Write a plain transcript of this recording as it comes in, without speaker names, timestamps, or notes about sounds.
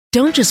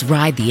Don't just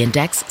ride the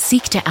index,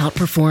 seek to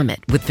outperform it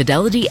with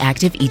Fidelity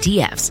Active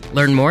ETFs.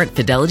 Learn more at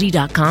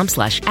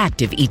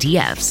fidelity.com/active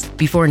ETFs.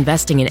 Before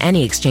investing in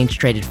any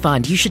exchange-traded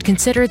fund, you should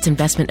consider its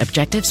investment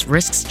objectives,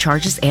 risks,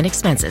 charges, and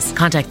expenses.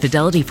 Contact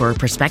Fidelity for a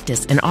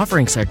prospectus, an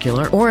offering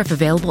circular, or if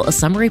available, a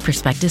summary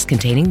prospectus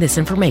containing this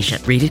information.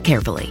 Read it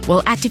carefully.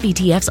 While active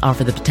ETFs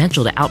offer the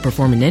potential to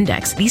outperform an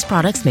index, these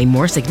products may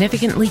more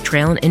significantly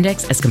trail an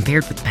index as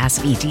compared with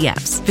passive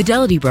ETFs.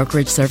 Fidelity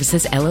Brokerage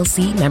Services,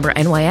 LLC, member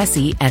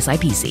NYSE,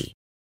 SIPC.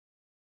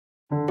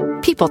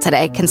 People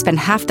today can spend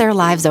half their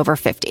lives over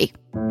 50.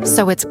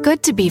 So it's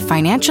good to be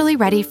financially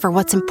ready for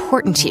what's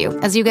important to you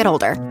as you get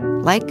older,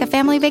 like a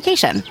family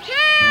vacation.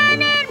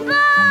 Cannonball!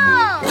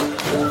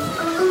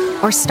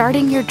 Or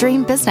starting your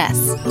dream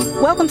business.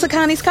 Welcome to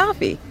Connie's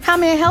Coffee. How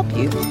may I help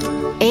you?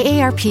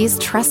 AARP's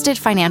trusted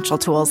financial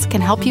tools can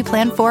help you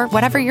plan for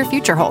whatever your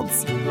future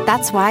holds.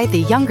 That's why the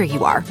younger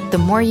you are, the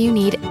more you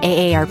need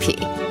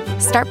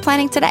AARP. Start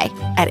planning today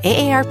at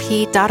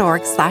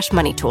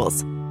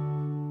aarp.org/moneytools.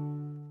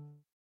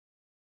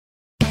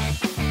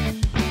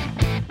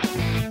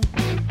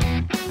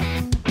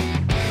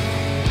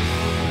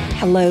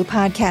 Hello,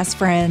 podcast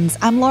friends.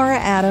 I'm Laura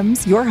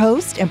Adams, your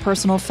host and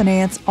personal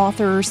finance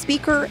author,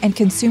 speaker, and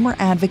consumer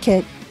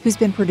advocate who's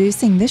been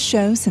producing this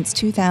show since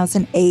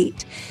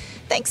 2008.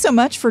 Thanks so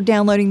much for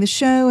downloading the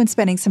show and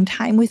spending some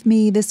time with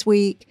me this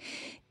week.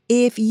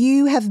 If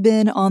you have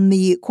been on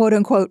the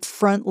quote-unquote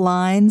front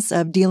lines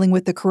of dealing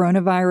with the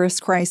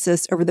coronavirus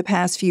crisis over the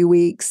past few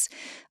weeks,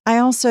 I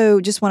also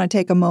just want to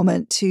take a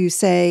moment to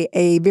say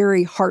a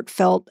very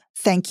heartfelt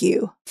thank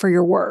you for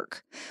your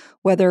work.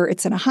 Whether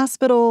it's in a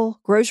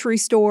hospital, grocery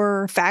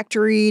store,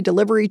 factory,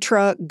 delivery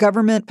truck,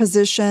 government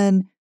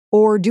position,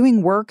 or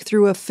doing work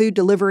through a food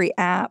delivery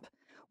app,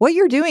 what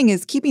you're doing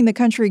is keeping the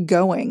country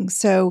going.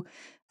 So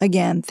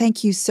again,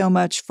 thank you so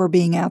much for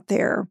being out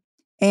there.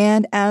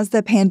 And as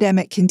the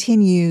pandemic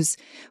continues,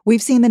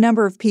 we've seen the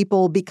number of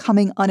people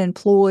becoming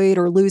unemployed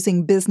or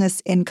losing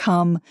business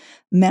income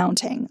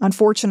mounting.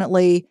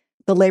 Unfortunately,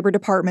 the Labor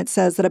Department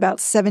says that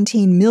about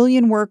 17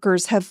 million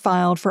workers have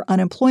filed for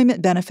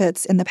unemployment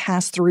benefits in the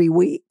past 3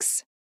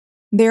 weeks.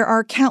 There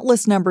are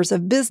countless numbers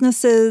of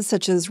businesses,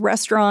 such as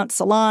restaurants,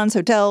 salons,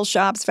 hotels,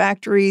 shops,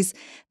 factories,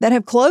 that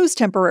have closed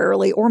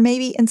temporarily, or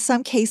maybe in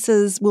some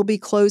cases will be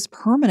closed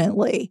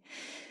permanently.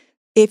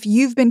 If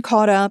you've been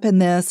caught up in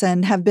this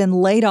and have been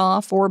laid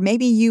off, or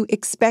maybe you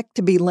expect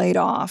to be laid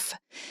off,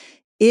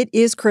 it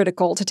is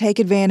critical to take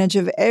advantage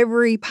of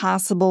every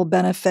possible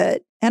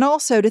benefit and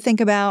also to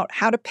think about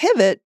how to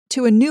pivot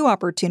to a new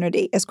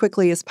opportunity as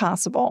quickly as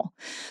possible.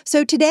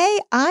 So today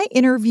I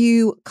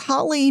interview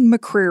Colleen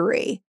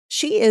McCreary.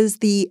 She is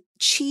the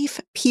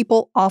Chief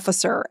People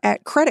Officer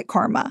at Credit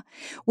Karma.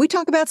 We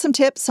talk about some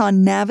tips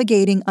on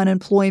navigating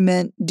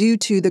unemployment due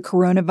to the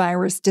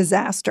coronavirus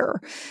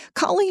disaster.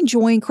 Colleen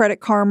joined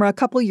Credit Karma a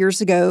couple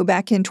years ago,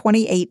 back in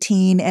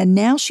 2018, and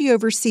now she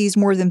oversees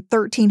more than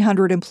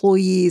 1,300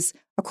 employees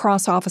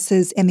across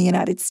offices in the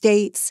United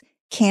States,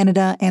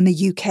 Canada, and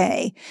the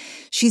UK.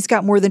 She's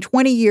got more than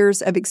 20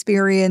 years of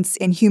experience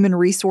in human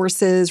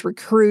resources,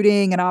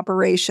 recruiting, and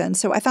operations,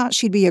 so I thought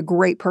she'd be a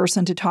great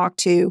person to talk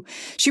to.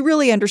 She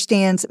really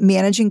understands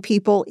managing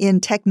people in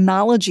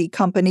technology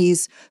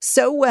companies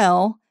so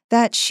well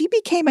that she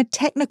became a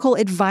technical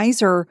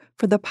advisor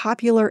for the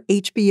popular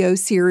HBO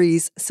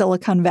series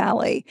Silicon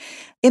Valley.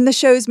 In the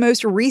show's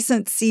most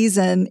recent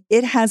season,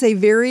 it has a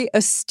very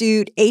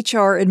astute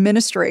HR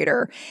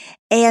administrator,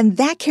 and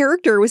that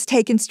character was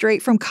taken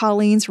straight from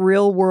Colleen's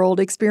real-world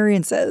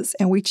experiences,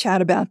 and we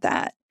chat about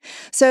that.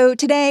 So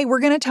today we're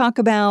going to talk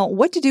about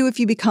what to do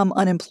if you become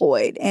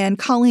unemployed. And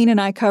Colleen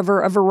and I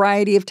cover a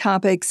variety of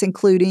topics,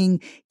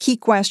 including key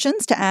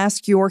questions to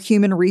ask your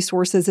human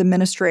resources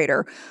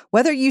administrator,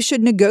 whether you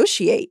should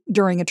negotiate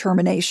during a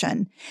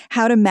termination,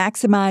 how to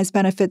maximize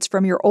benefits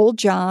from your old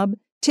job,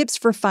 tips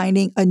for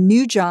finding a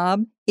new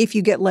job if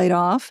you get laid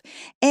off,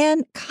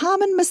 and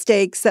common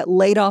mistakes that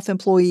laid off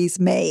employees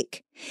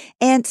make.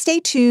 And stay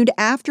tuned.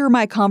 After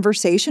my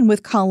conversation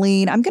with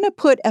Colleen, I'm going to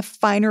put a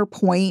finer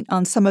point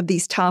on some of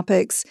these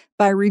topics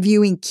by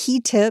reviewing key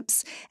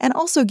tips and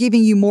also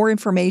giving you more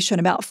information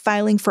about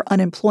filing for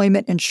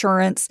unemployment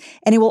insurance.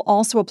 And it will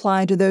also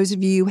apply to those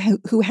of you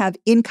who have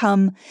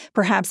income,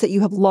 perhaps that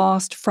you have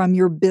lost from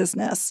your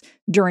business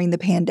during the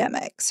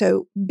pandemic.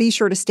 So be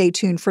sure to stay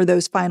tuned for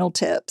those final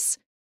tips.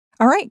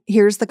 All right,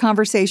 here's the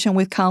conversation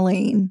with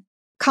Colleen.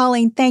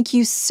 Colleen, thank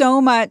you so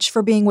much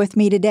for being with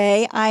me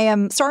today. I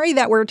am sorry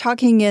that we're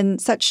talking in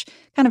such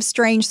kind of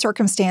strange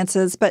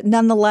circumstances, but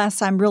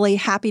nonetheless, I'm really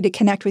happy to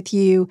connect with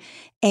you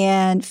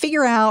and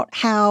figure out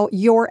how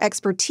your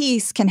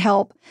expertise can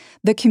help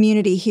the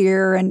community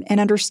here and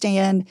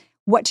understand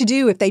what to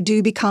do if they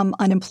do become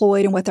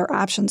unemployed and what their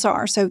options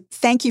are. So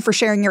thank you for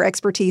sharing your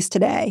expertise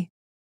today.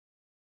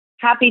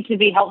 Happy to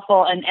be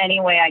helpful in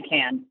any way I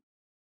can.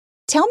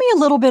 Tell me a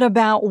little bit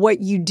about what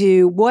you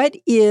do. What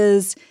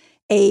is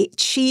a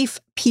Chief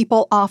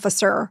People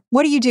Officer?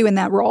 What do you do in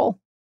that role?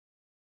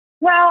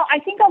 Well, I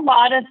think a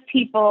lot of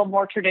people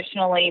more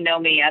traditionally know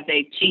me as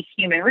a chief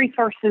human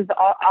resources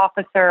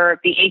officer,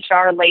 the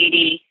HR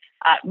lady.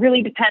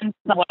 Really depends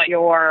on what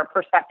your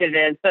perspective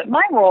is. But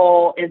my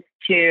role is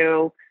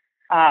to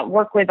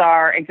work with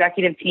our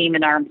executive team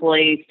and our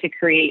employees to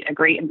create a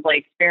great employee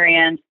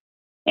experience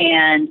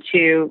and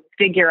to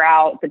figure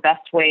out the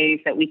best ways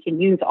that we can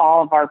use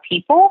all of our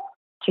people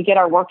to get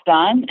our work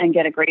done and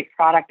get a great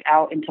product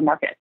out into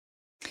market.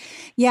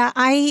 Yeah,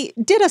 I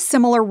did a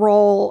similar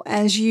role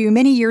as you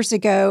many years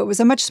ago. It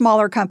was a much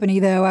smaller company,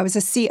 though. I was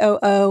a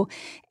COO,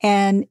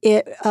 and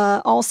it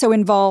also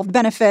involved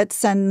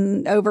benefits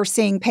and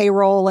overseeing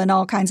payroll and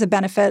all kinds of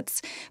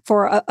benefits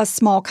for a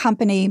small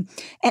company.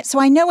 And so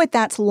I know what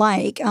that's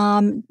like,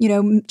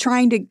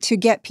 trying to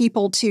get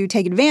people to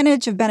take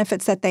advantage of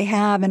benefits that they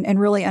have and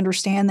really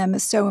understand them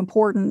is so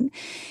important.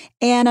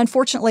 And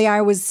unfortunately,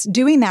 I was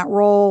doing that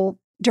role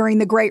during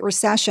the Great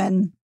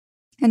Recession.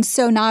 And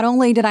so not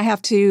only did I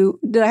have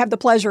the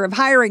pleasure of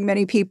hiring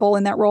many people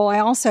in that role, I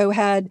also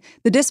had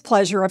the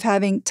displeasure of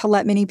having to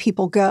let many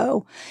people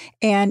go.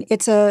 And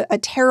it's a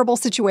terrible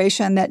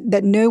situation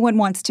that no one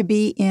wants to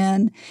be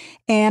in.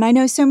 And I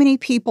know so many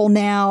people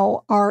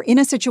now are in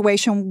a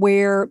situation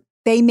where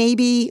they may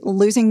be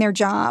losing their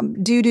job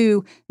due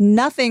to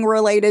nothing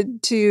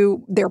related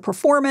to their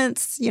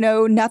performance,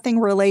 nothing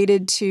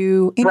related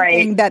to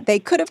anything that they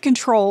could have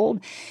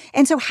controlled.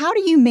 And so how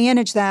do you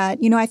manage that?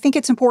 I think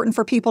it's important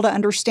for people to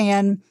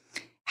understand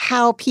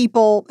how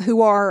people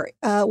who are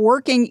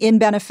working in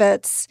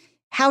benefits,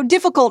 how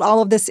difficult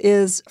all of this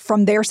is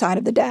from their side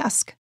of the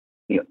desk.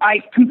 I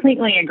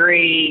completely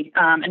agree.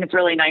 And it's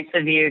really nice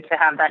of you to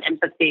have that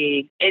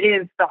empathy. It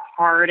is the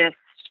hardest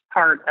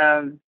part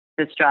of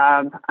this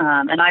job.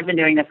 And I've been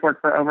doing this work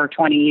for over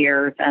 20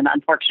 years and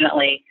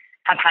unfortunately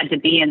have had to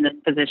be in this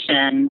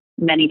position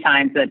many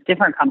times at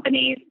different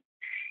companies.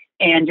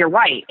 And you're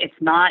right. It's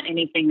not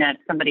anything that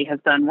somebody has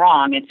done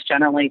wrong. It's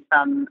generally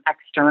some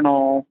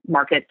external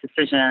market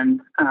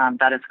decision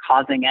that is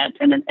causing it.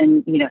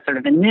 And sort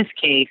of in this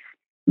case,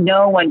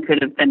 no one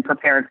could have been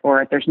prepared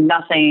for it. There's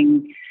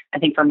nothing, I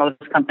think, for most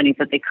companies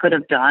that they could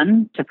have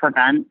done to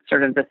prevent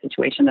sort of the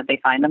situation that they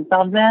find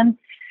themselves in.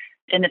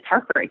 And it's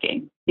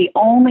heartbreaking. The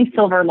only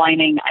silver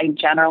lining I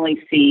generally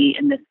see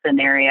in this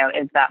scenario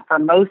is that for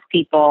most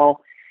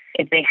people,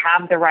 if they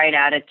have the right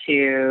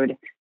attitude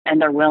and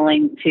they're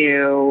willing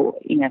to,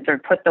 sort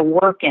of put the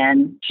work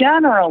in,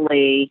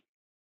 generally,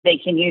 they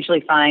can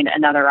usually find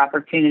another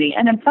opportunity.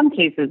 And in some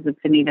cases, it's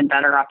an even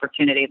better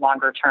opportunity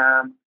longer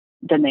term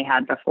than they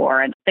had before.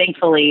 And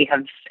thankfully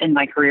have in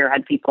my career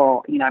had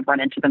people, I've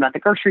run into them at the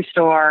grocery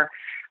store,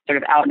 sort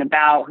of out and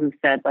about, who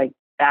said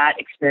that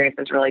experience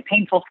was really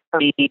painful for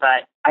me,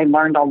 but I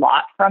learned a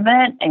lot from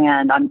it.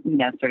 And I'm,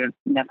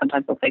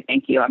 sometimes they'll say,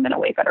 thank you, I'm in a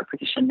way better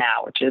position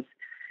now, which is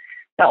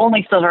the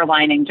only silver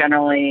lining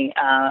generally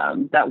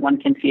that one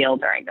can feel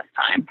during this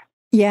time.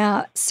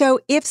 Yeah.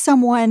 So if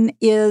someone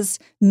is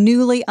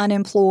newly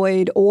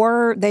unemployed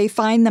or they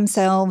find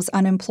themselves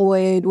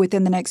unemployed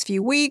within the next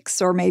few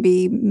weeks or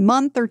maybe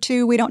month or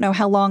two, we don't know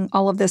how long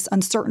all of this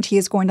uncertainty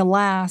is going to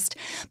last.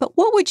 But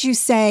what would you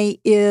say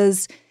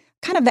is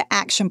kind of the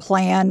action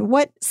plan?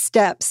 What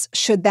steps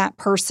should that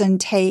person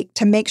take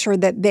to make sure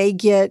that they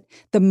get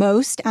the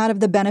most out of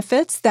the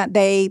benefits that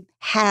they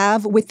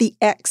have with the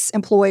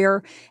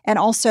ex-employer? And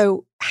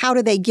also, how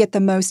do they get the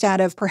most out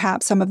of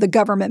perhaps some of the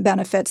government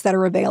benefits that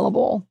are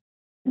available?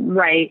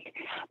 Right.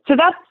 So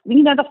that's,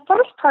 the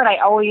first part I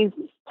always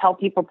tell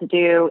people to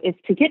do is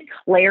to get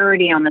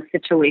clarity on the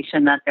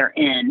situation that they're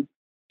in.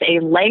 A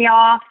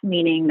layoff,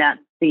 meaning that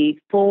the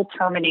full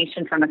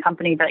termination from the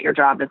company that your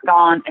job is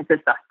gone. Is this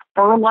a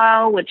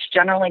furlough, which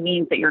generally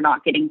means that you're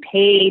not getting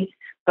paid,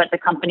 but the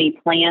company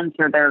plans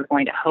or they're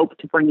going to hope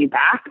to bring you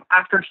back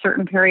after a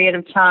certain period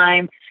of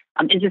time?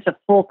 Is this a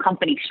full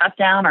company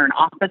shutdown or an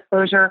office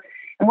closure?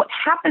 And what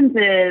happens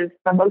is,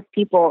 for most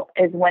people,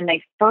 is when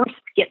they first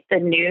get the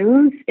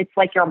news, it's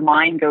like your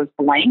mind goes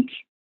blank.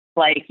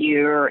 Like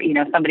you're,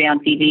 somebody on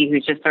TV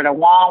who's just sort of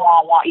wah,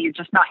 wah, wah. You're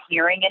just not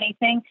hearing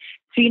anything.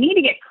 So you need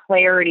to get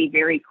clarity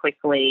very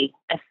quickly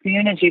as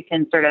soon as you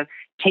can sort of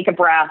take a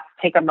breath,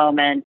 take a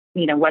moment,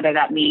 whether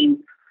that means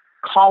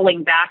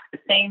calling back the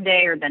same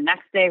day or the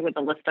next day with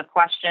a list of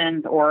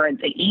questions or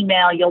the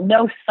email. You'll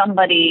know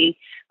somebody,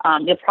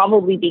 you'll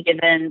probably be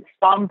given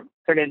some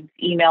sort of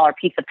email or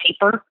piece of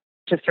paper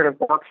to sort of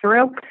work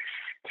through.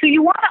 So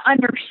you want to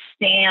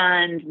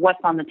understand what's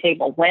on the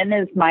table. When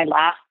is my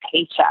last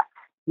paycheck?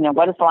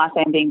 What is the last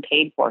day I'm being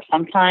paid for?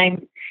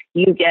 Sometimes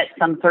you get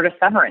some sort of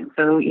severance.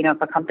 So,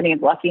 if a company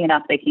is lucky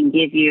enough, they can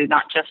give you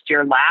not just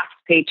your last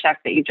paycheck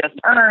that you just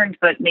earned,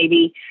 but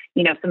maybe,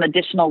 some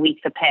additional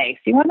weeks of pay.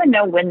 So you want to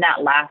know when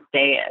that last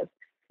day is.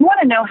 You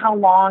want to know how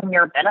long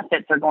your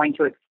benefits are going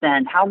to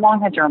extend. How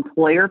long has your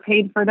employer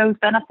paid for those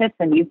benefits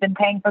and you've been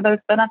paying for those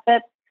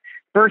benefits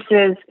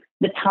versus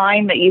the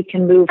time that you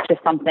can move to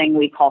something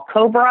we call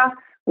COBRA,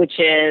 which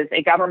is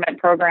a government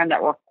program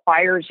that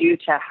requires you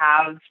to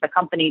have the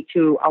company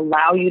to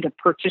allow you to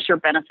purchase your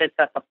benefits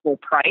at the full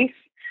price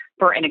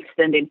for an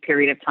extended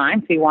period of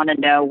time. So you want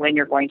to know when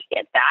you're going to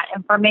get that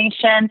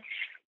information.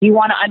 You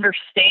want to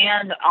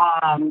understand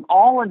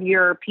all of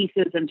your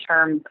pieces in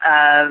terms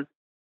of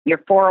your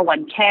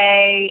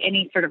 401k,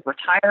 any sort of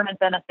retirement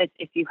benefits.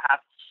 If you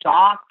have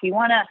stock, you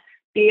want to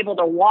be able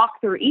to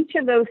walk through each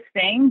of those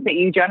things that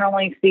you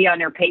generally see on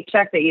your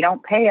paycheck that you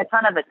don't pay a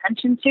ton of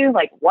attention to,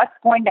 like what's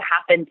going to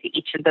happen to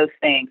each of those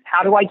things.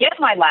 How do I get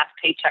my last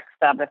paycheck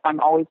stub if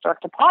I'm always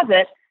direct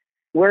deposit?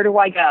 Where do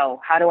I go?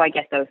 How do I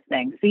get those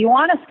things? So you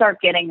want to start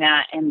getting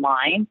that in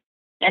line.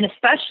 And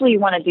especially you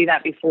want to do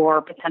that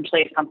before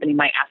potentially a company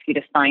might ask you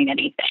to sign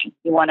anything.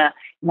 You want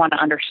to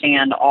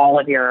understand all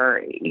of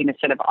your,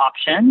 sort of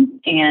options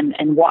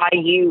and why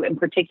you in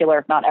particular,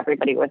 if not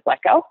everybody was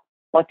let go,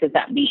 what does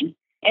that mean?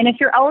 And if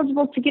you're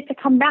eligible to get to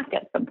come back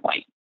at some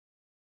point.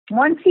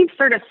 Once you've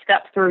sort of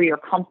stepped through your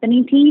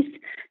company piece,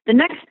 the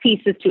next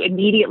piece is to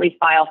immediately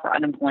file for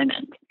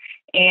unemployment.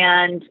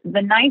 And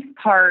the nice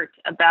part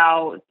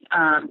about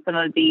some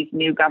of these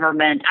new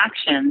government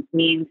actions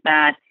means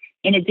that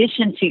in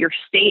addition to your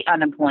state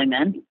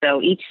unemployment,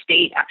 so each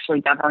state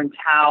actually governs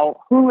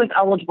who is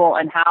eligible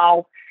and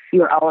how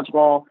you're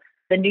eligible,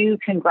 the new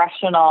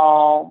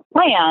congressional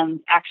plans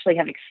actually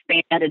have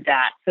expanded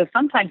that. So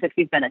sometimes if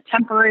you've been a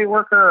temporary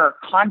worker or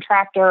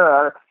contractor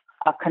or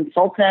a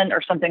consultant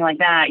or something like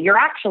that, you're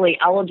actually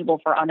eligible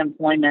for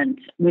unemployment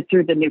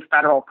through the new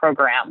federal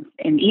programs.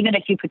 And even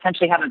if you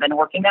potentially haven't been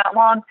working that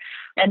long,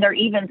 and they're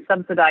even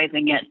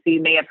subsidizing it. So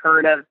you may have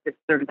heard of this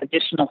sort of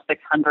additional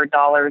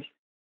 $600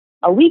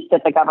 a week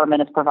that the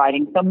government is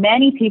providing. So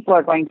many people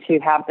are going to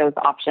have those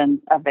options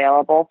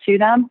available to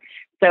them.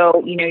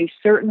 So, you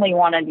certainly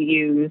want to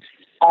use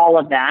all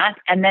of that.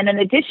 And then in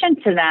addition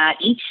to that,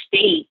 each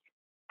state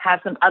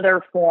has some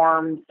other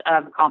forms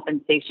of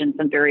compensation,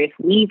 some various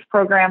leave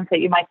programs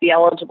that you might be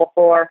eligible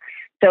for.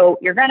 So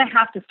you're going to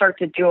have to start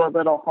to do a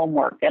little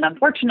homework. And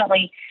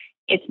unfortunately,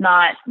 it's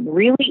not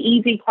really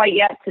easy quite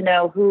yet to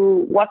know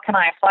what can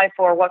I apply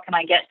for, what can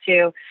I get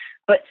to.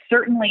 But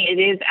certainly it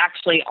is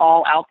actually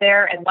all out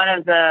there. And one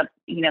of the,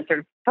 sort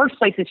of first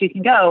places you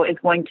can go is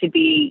going to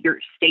be your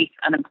state's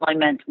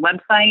unemployment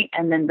website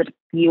and then the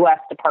U.S.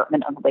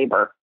 Department of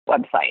Labor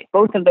website.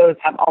 Both of those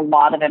have a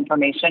lot of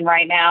information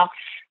right now.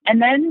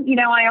 And then,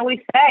 I always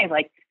say,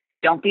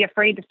 don't be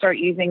afraid to start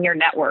using your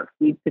network.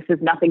 This is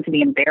nothing to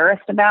be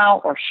embarrassed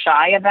about or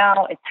shy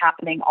about. It's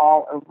happening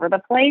all over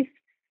the place.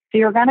 So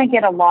you're going to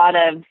get a lot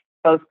of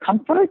both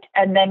comfort.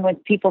 And then when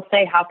people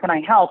say, how can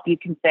I help? You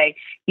can say,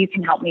 you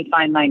can help me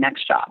find my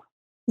next job.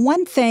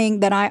 One thing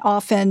that I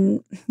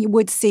often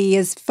would see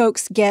is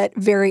folks get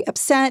very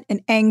upset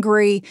and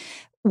angry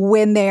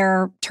when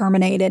they're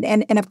terminated.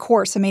 And of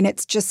course,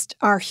 it's just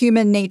our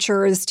human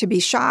nature is to be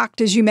shocked,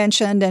 as you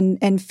mentioned,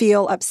 and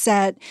feel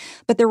upset.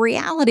 But the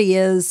reality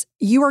is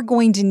you are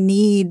going to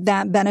need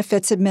that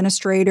benefits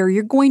administrator.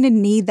 You're going to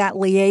need that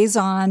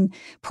liaison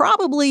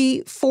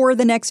probably for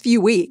the next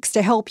few weeks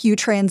to help you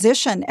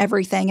transition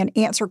everything and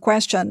answer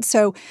questions.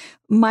 So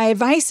my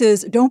advice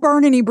is don't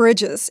burn any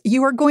bridges.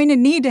 You are going to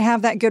need to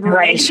have that good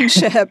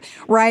relationship,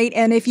 right?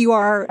 And if you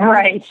are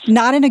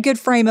not in a good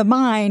frame of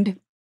mind,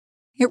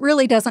 it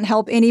really doesn't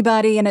help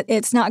anybody, and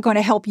it's not going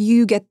to help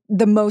you get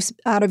the most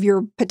out of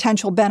your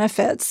potential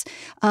benefits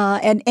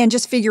and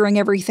just figuring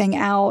everything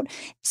out.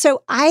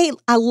 So I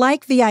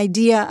like the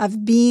idea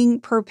of being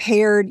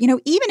prepared.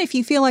 Even if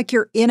you feel like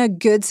you're in a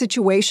good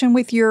situation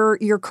with your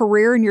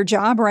career and your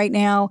job right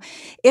now,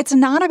 it's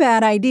not a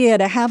bad idea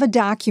to have a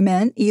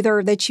document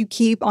either that you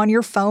keep on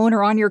your phone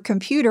or on your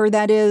computer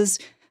that is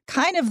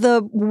kind of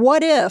the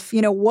what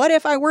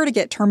if I were to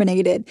get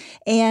terminated,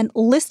 and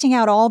listing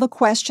out all the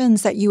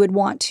questions that you would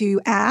want to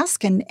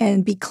ask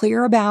and be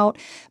clear about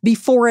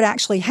before it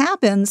actually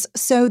happens,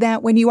 so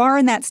that when you are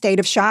in that state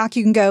of shock,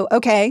 you can go,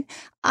 okay,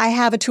 I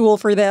have a tool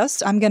for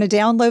this. I'm going to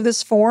download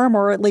this form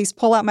or at least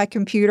pull out my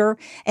computer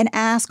and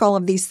ask all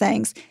of these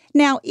things.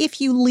 Now, if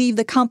you leave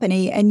the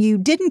company and you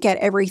didn't get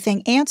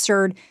everything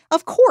answered,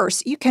 of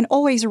course, you can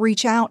always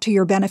reach out to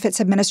your benefits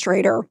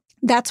administrator.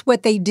 That's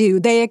what they do.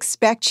 They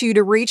expect you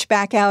to reach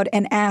back out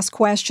and ask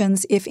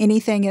questions if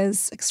anything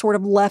is sort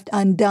of left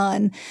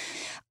undone.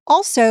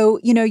 Also,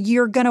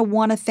 you're going to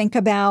want to think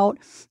about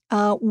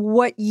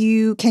what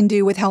you can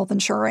do with health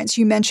insurance.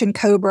 You mentioned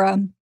COBRA.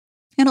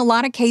 In a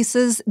lot of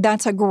cases,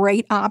 that's a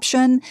great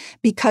option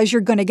because you're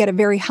going to get a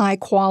very high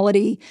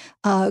quality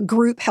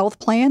group health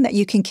plan that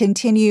you can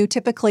continue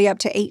typically up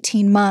to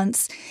 18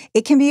 months.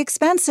 It can be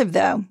expensive,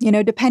 though,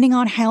 depending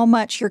on how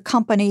much your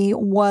company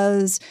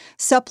was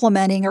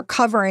supplementing or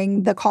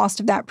covering the cost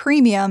of that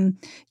premium.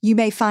 You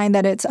may find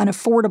that it's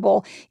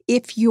unaffordable.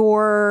 If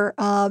your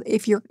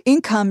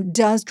income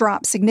does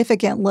drop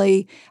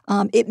significantly,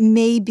 it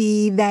may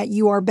be that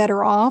you are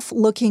better off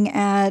looking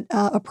at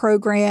a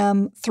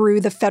program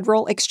through the federal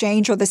federal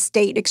exchange or the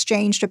state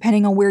exchange,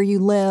 depending on where you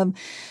live.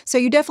 So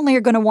you definitely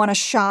are going to want to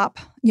shop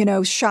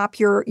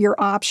your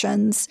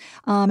options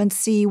and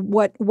see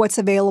what's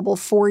available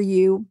for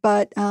you.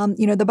 But,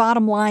 the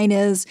bottom line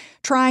is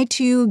try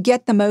to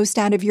get the most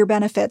out of your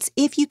benefits.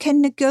 If you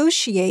can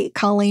negotiate,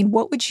 Colleen,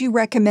 what would you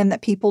recommend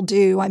that people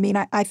do? I mean,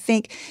 I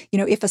think,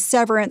 if a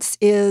severance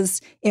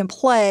is in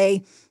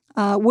play,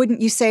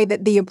 wouldn't you say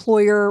that the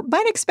employer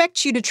might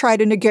expect you to try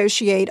to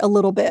negotiate a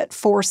little bit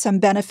for some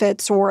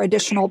benefits or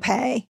additional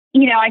pay?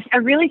 I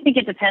really think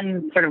it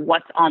depends sort of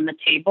what's on the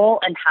table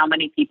and how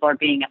many people are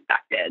being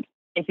affected.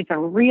 If it's a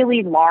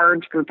really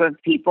large group of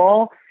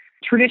people,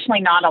 traditionally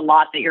not a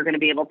lot that you're going to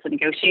be able to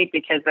negotiate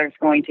because there's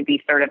going to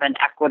be sort of an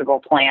equitable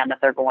plan that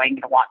they're going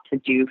to want to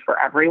do for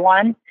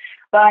everyone.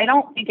 But I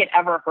don't think it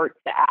ever hurts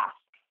to ask.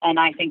 And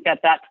I think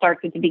that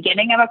starts at the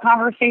beginning of a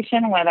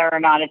conversation, whether or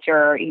not it's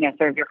your,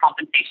 sort of your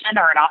compensation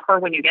or an offer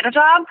when you get a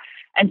job,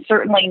 and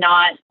certainly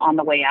not on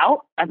the way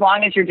out, as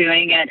long as you're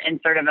doing it in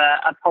sort of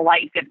a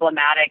polite,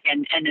 diplomatic,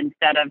 and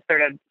instead of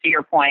sort of, to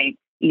your point,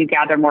 you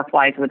gather more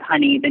flies with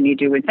honey than you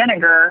do with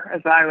vinegar,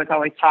 as I was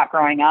always taught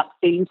growing up.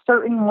 So you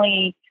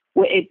certainly,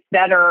 it's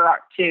better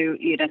to,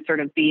 sort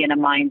of be in a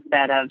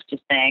mindset of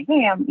just saying,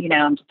 hey, I'm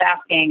just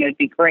asking, it would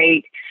be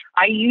great.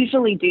 I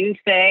usually do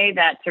say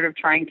that sort of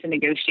trying to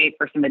negotiate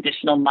for some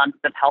additional months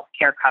of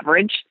healthcare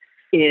coverage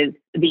is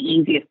the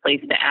easiest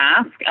place to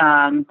ask.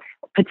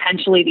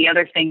 Potentially, the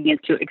other thing is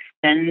to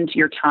extend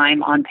your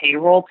time on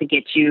payroll to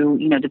get you,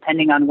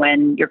 depending on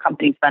when your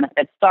company's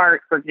benefits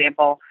start. For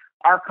example,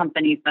 our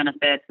company's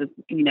benefits is,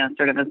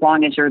 sort of as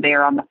long as you're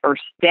there on the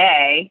first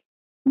day,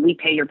 we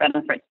pay your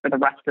benefits for the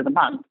rest of the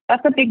month.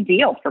 That's a big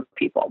deal for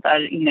people.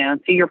 That,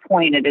 to your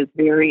point, it is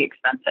very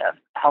expensive,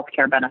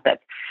 healthcare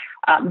benefits.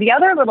 The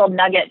other little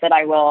nugget that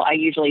I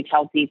usually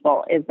tell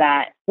people is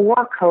that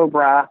for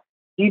COBRA,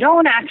 you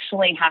don't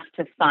actually have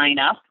to sign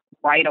up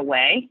right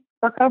away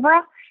for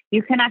COBRA.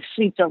 You can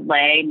actually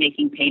delay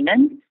making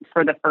payments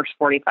for the first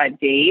 45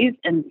 days.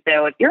 And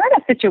so if you're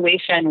in a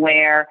situation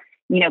where,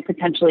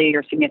 potentially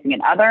your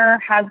significant other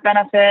has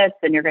benefits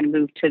and you're going to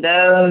move to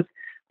those,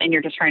 and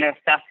you're just trying to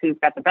assess who's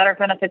got the better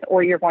benefits,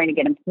 or you're going to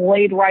get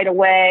employed right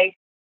away,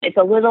 it's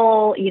a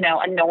little,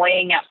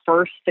 annoying at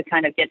first to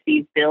kind of get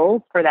these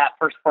bills for that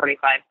first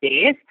 45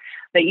 days.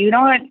 But you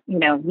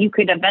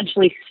could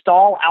eventually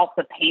stall out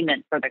the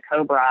payment for the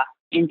COBRA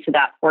into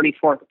that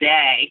 44th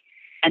day,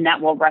 and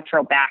that will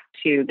retro back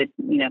to the,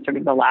 sort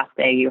of the last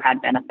day you had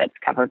benefits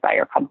covered by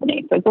your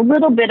company. So it's a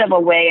little bit of a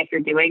way if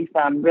you're doing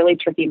some really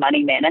tricky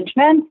money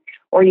management,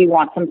 or you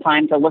want some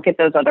time to look at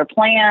those other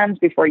plans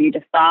before you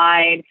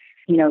decide.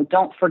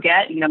 Don't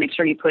forget, make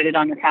sure you put it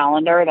on your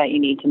calendar that you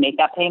need to make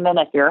that payment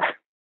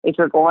if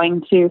you're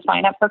going to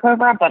sign up for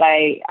COBRA. But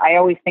I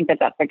always think that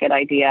that's a good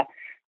idea.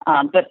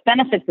 But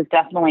benefits is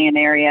definitely an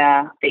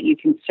area that you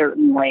can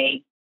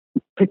certainly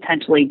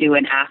potentially do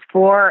and ask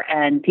for,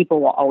 and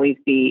people will always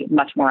be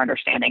much more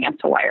understanding as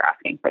to why you're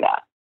asking for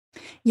that.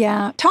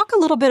 Yeah. Talk a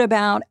little bit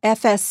about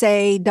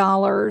FSA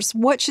dollars.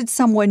 What should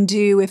someone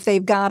do if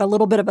they've got a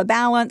little bit of a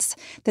balance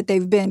that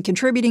they've been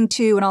contributing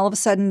to and all of a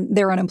sudden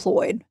they're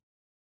unemployed?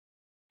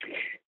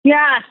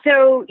 Yeah,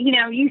 so,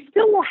 you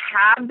still will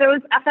have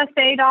those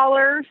FSA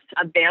dollars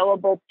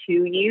available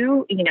to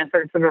you,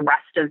 for the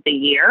rest of the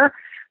year.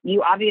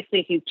 You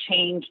obviously, if you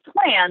change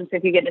plans,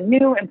 if you get a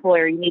new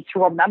employer, you need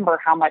to remember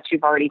how much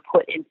you've already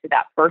put into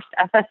that first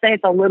FSA.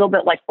 It's a little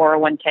bit like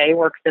 401k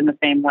works in the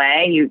same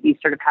way. You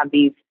sort of have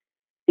these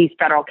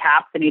federal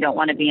caps, and you don't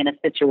want to be in a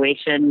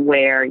situation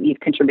where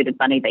you've contributed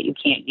money that you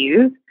can't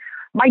use.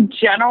 My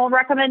general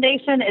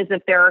recommendation is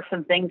if there are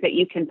some things that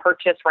you can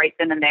purchase right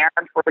then and there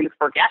before you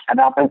forget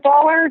about those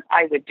dollars,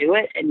 I would do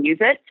it and use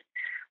it.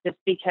 Just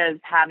because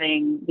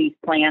having these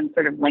plans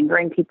sort of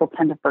lingering, people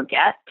tend to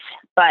forget.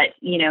 But,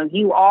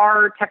 you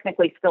are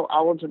technically still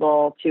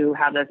eligible to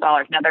have those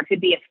dollars. Now, there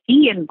could be a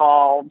fee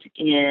involved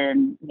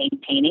in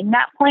maintaining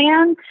that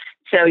plan.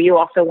 So you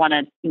also want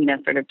to,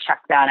 sort of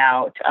check that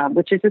out,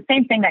 which is the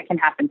same thing that can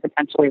happen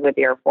potentially with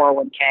your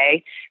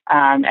 401k.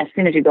 As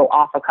soon as you go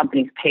off a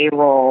company's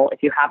payroll,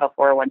 if you have a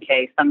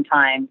 401k,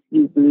 sometimes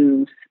you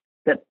lose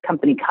the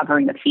company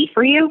covering the fee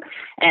for you.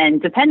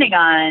 And depending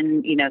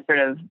on, sort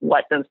of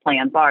what those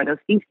plans are, those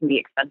fees can be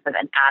expensive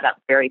and add up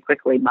very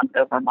quickly month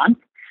over month,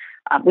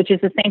 which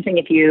is the same thing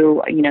if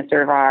you,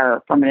 sort of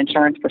are from an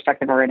insurance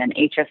perspective or in an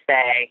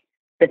HSA,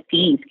 the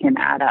fees can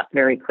add up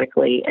very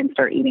quickly and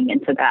start eating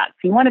into that.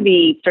 So you want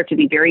to start to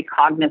be very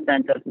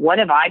cognizant of what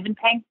have I been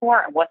paying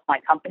for and what's my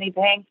company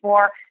paying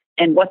for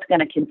and what's going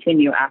to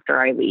continue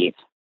after I leave.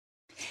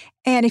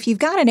 And if you've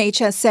got an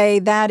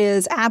HSA, that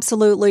is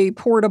absolutely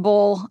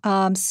portable.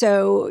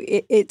 So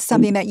it's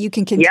something that you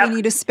can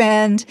continue to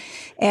spend.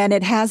 And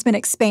it has been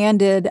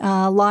expanded.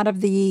 A lot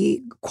of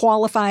the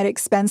qualified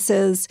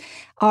expenses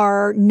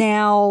are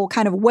now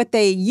kind of what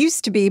they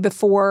used to be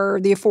before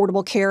the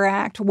Affordable Care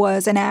Act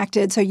was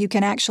enacted. So you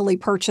can actually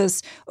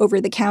purchase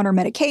over-the-counter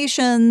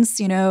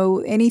medications,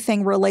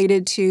 anything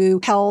related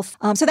to health.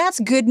 So that's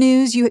good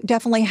news. You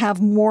definitely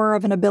have more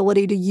of an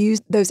ability to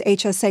use those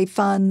HSA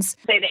funds.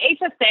 The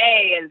HSA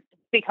is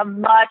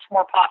become much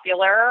more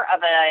popular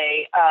of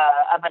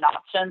an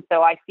option.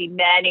 So I see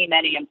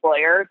many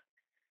employers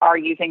are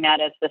using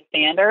that as the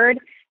standard.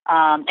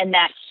 And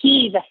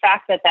the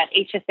fact that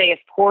HSA is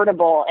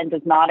portable and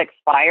does not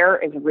expire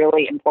is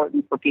really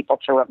important for people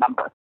to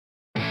remember.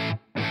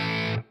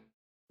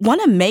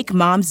 Want to make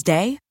Mom's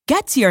Day?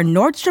 Get to your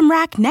Nordstrom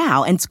Rack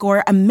now and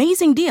score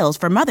amazing deals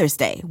for Mother's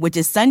Day, which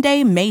is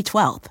Sunday, May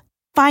 12th.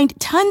 Find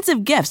tons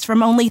of gifts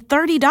from only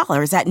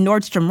 $30 at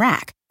Nordstrom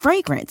Rack.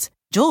 Fragrance,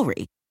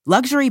 jewelry,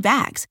 luxury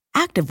bags,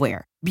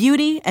 activewear,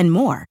 beauty, and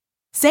more.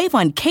 Save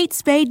on Kate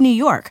Spade New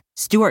York,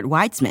 Stuart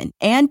Weitzman,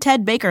 and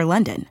Ted Baker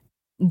London.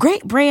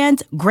 Great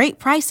brands, great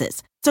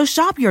prices. So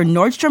shop your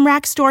Nordstrom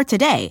Rack store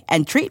today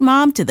and treat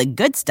Mom to the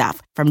good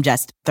stuff from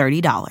just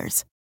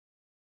 $30.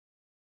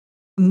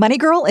 Money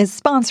Girl is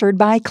sponsored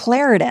by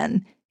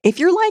Claritin. If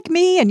you're like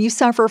me and you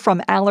suffer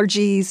from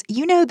allergies,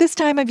 you know this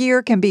time of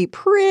year can be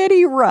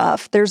pretty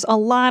rough. There's a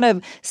lot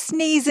of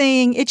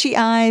sneezing, itchy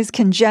eyes,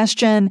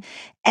 congestion,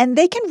 and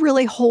they can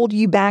really hold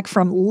you back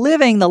from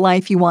living the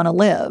life you want to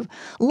live.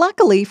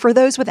 Luckily, for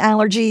those with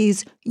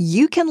allergies,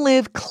 you can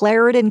live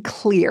Claritin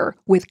Clear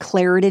with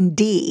Claritin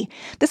D.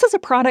 This is a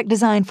product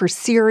designed for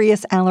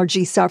serious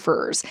allergy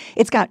sufferers.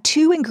 It's got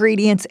 2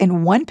 ingredients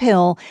in one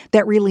pill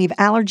that relieve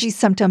allergy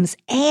symptoms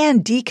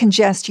and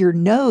decongest your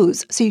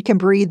nose so you can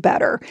breathe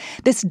better.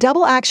 This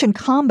double-action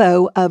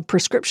combo of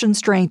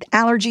prescription-strength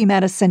allergy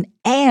medicine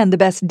and the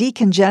best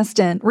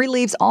decongestant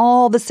relieves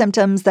all the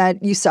symptoms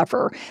that you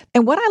suffer.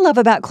 And what I love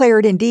about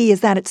Claritin D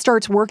is that it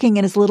starts working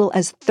in as little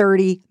as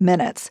 30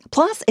 minutes.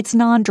 Plus, it's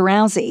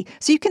non-drowsy,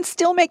 so you can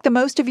still make the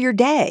most of your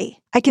day.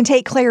 I can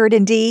take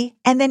Claritin D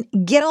and then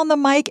get on the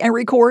mic and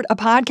record a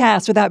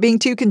podcast without being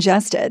too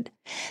congested.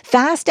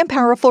 Fast and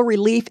powerful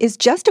relief is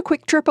just a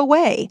quick trip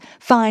away.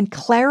 Find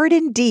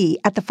Claritin D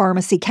at the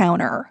pharmacy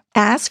counter.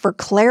 Ask for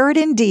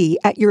Claritin D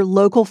at your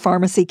local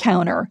pharmacy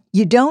counter.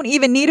 You don't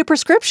even need a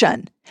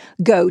prescription.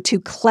 Go to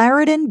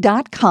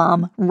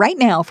Claritin.com right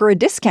now for a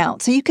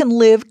discount so you can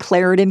live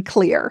Claritin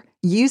Clear.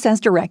 Use as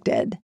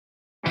directed.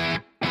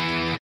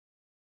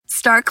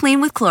 Start clean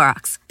with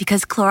Clorox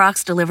because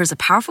Clorox delivers a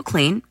powerful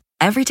clean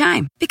every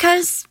time.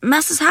 Because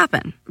messes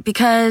happen.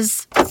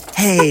 Because...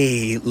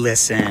 Hey,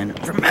 listen.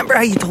 Remember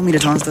how you told me to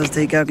toss those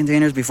takeout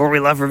containers before we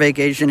left for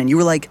vacation? And you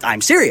were like, I'm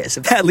serious.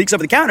 If that leaks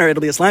over the counter,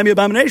 it'll be a slimy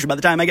abomination by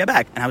the time I get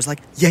back. And I was like,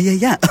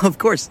 yeah, of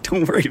course.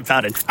 Don't worry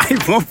about it. I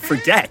won't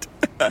forget.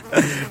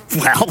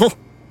 Well...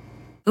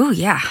 Ooh,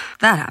 yeah,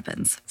 that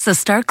happens. So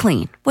start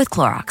clean with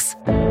Clorox.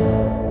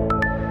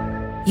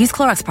 Use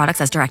Clorox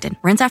products as directed.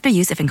 Rinse after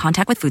use if in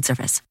contact with food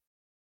surface.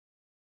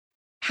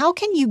 How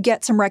can you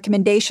get some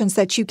recommendations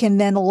that you can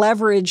then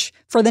leverage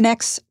for the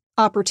next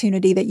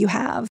opportunity that you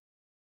have?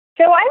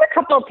 So I have a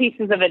couple of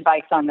pieces of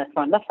advice on this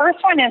one. The first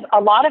one is a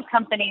lot of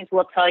companies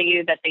will tell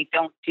you that they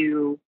don't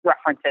do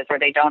references or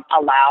they don't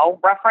allow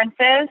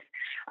references,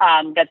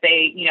 that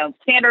they,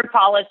 standard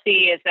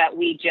policy is that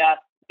we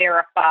just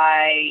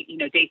verify,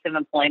 dates of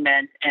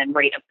employment and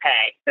rate of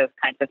pay, those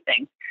kinds of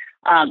things.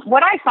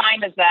 What I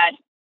find is that,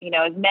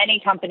 as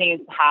many companies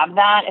have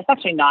that, it's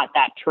actually not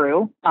that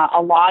true.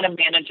 A lot of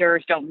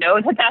managers don't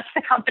know that that's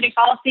the company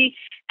policy,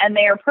 and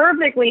they are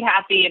perfectly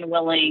happy and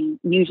willing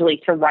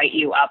usually to write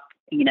you up,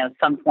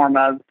 some form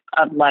of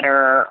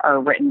letter or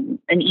written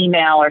an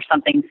email or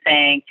something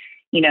saying,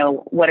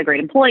 what a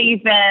great employee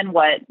you've been,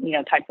 what,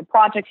 types of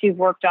projects you've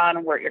worked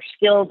on, where your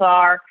skills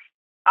are.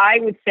 I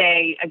would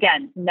say,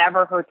 again,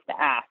 never hurts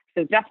to ask.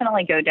 So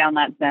definitely go down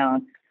that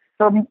zone.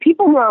 For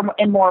people who are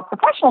in more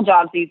professional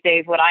jobs these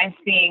days, what I'm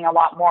seeing a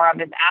lot more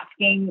of is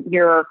asking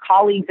your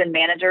colleagues and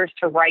managers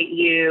to write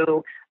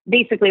you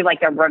basically like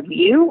a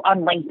review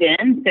on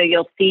LinkedIn. So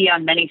you'll see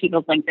on many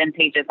people's LinkedIn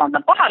pages on the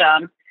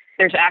bottom,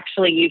 there's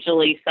actually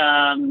usually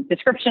some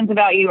descriptions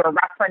about you or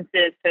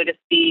references, so to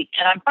speak.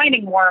 And I'm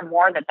finding more and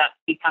more that that's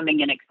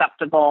becoming an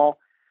acceptable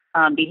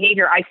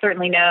behavior. I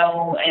certainly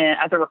know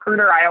as a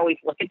recruiter, I always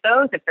look at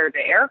those if they're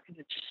there because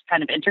it's just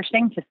kind of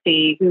interesting to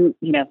see who,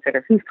 sort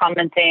of who's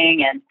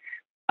commenting and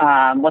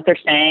what they're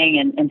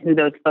saying and who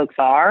those folks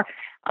are.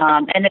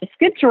 And it's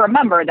good to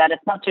remember that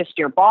it's not just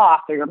your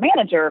boss or your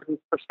manager whose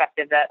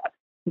perspective that,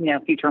 a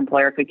future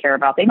employer could care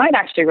about. They might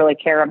actually really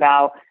care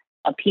about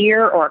a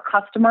peer or a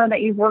customer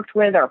that you've worked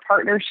with or a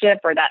partnership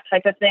or that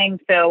type of thing.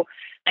 So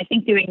I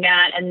think doing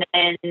that. And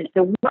then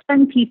the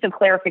one piece of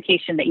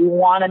clarification that you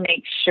want to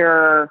make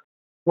sure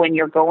when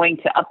you're going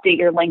to update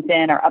your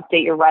LinkedIn or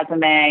update your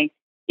resume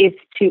is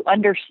to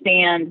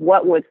understand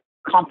what was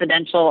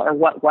confidential or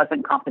what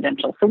wasn't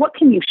confidential. So what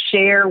can you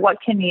share?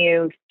 What can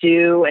you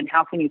do? And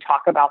how can you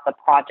talk about the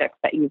projects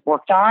that you've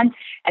worked on?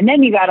 And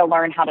then you got to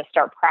learn how to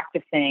start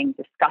practicing,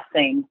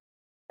 discussing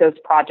those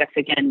projects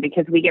again,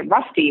 because we get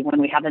rusty when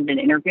we haven't been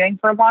interviewing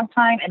for a long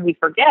time. And we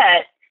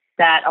forget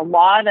that a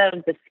lot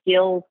of the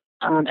skills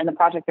and the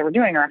projects that we're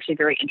doing are actually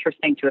very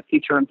interesting to a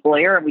future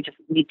employer. And we just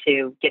need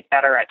to get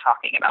better at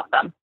talking about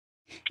them.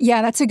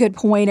 Yeah, that's a good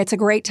point. It's a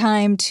great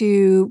time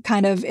to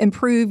kind of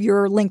improve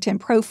your LinkedIn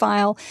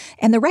profile.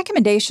 And the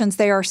recommendations,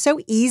 they are so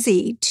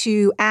easy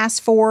to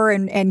ask for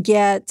and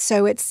get.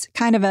 So it's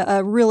kind of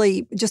a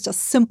really just a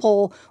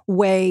simple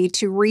way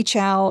to reach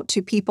out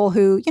to people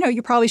who,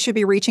 you probably should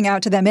be reaching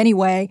out to them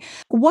anyway.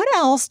 What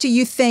else do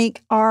you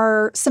think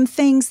are some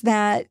things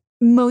that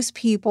most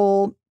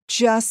people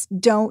just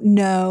don't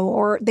know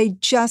or they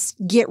just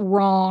get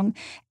wrong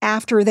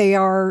after they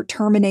are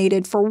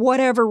terminated for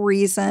whatever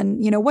reason?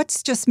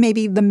 What's just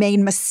maybe the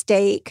main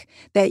mistake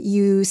that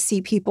you see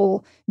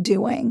people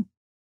doing?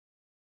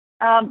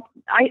 I'm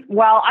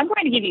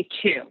going to give you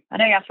two. I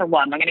know you asked for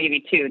one, but I'm going to give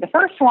you two. The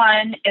first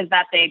one is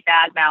that they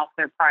badmouth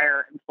their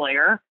prior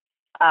employer.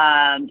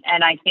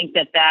 And I think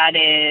that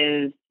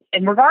is,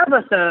 and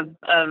regardless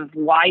of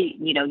why,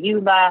 you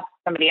left,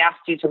 somebody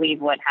asked you to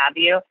leave, what have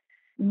you,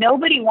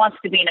 nobody wants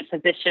to be in a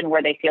position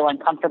where they feel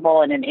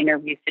uncomfortable in an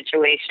interview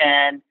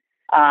situation,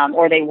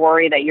 or they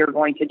worry that you're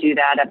going to do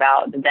that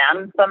about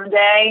them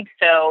someday.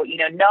 So,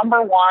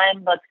 number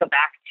one, let's go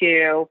back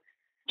to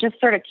just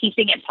sort of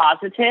keeping it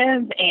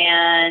positive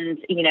and,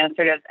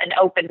 sort of an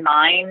open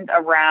mind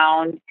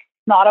around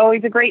not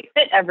always a great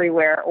fit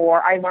everywhere,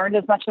 or I learned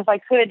as much as I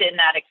could in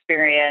that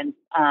experience,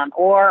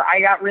 or I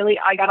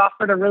got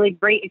offered a really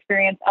great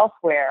experience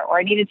elsewhere, or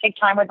I need to take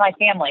time with my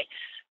family.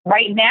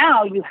 Right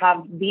now, you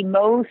have the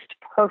most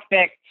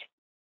perfect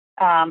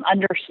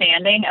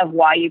understanding of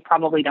why you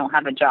probably don't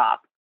have a job.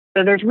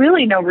 So there's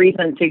really no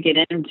reason to get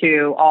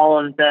into all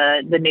of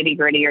the nitty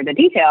gritty or the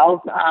details.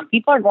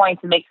 People are going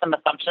to make some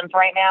assumptions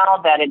right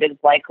now that it is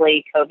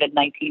likely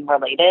COVID-19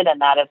 related,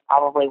 and that is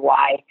probably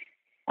why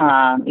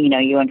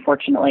you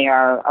unfortunately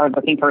are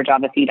looking for a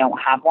job if you don't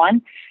have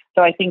one.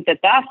 So I think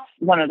that's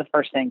one of the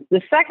first things.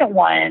 The second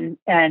one,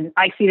 and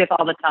I see this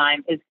all the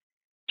time, is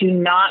do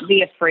not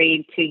be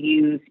afraid to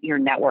use your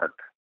network.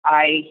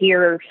 I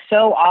hear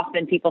so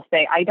often people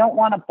say, I don't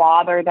want to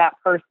bother that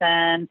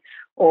person,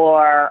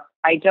 or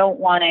I don't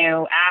want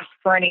to ask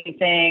for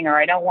anything, or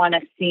I don't want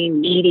to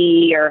seem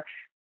needy, or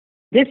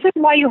this is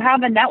why you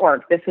have a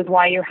network. This is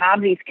why you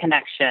have these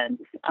connections.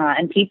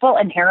 And people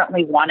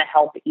inherently want to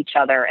help each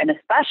other. And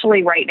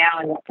especially right now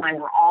in this time,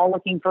 we're all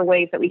looking for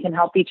ways that we can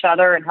help each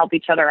other and help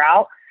each other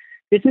out.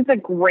 This is a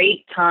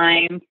great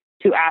time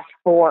to ask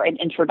for an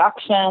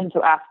introduction,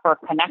 to ask for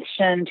a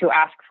connection, to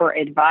ask for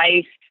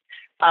advice.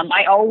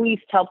 I always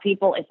tell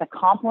people it's a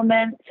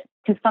compliment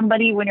to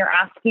somebody when you're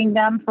asking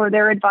them for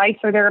their advice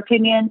or their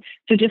opinion.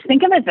 So just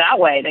think of it that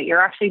way, that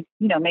you're actually,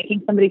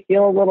 making somebody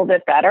feel a little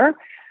bit better.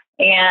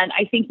 And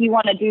I think you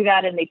want to do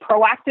that in the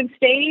proactive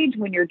stage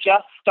when you're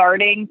just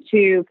starting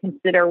to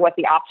consider what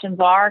the options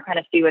are, kind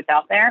of see what's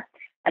out there.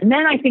 And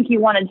then I think you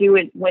want to do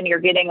it when you're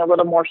getting a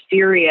little more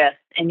serious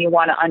and you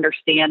want to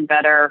understand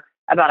better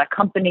about a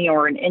company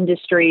or an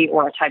industry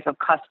or a type of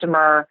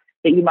customer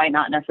that you might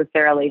not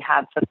necessarily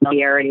have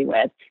familiarity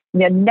with.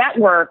 The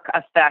network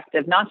effect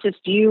of not just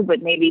you,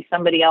 but maybe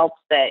somebody else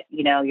that,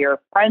 your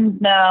friends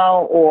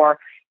know, or,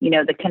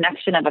 the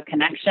connection of a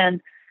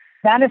connection,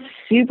 that is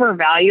super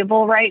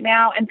valuable right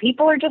now. And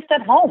people are just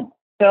at home.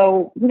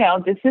 So,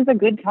 this is a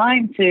good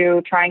time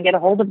to try and get a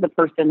hold of the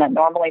person that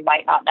normally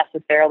might not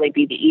necessarily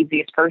be the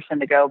easiest person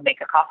to go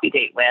make a coffee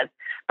date with.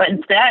 But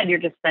instead, you're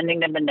just sending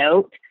them a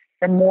note.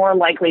 They're more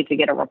likely to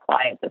get a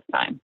reply at this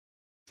time.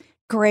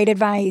 Great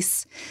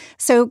advice.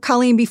 So,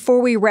 Colleen,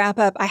 before we wrap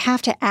up, I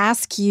have to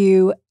ask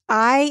you,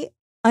 I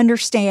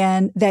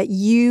understand that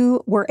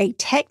you were a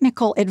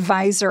technical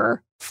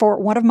advisor for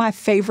one of my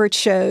favorite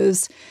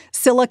shows,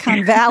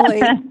 Silicon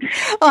Valley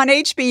on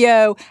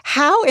HBO.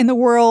 How in the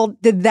world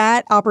did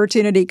that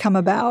opportunity come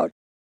about?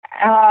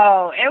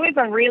 Oh, it was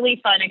a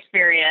really fun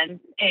experience.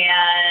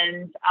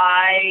 And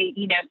I,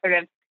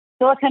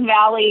 Silicon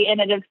Valley in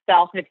and of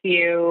itself, if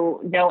you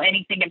know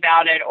anything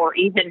about it, or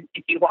even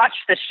if you watch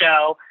the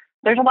show,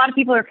 there's a lot of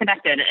people who are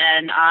connected.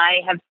 And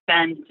I have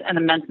spent an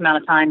immense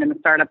amount of time in the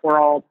startup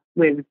world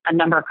with a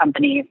number of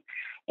companies.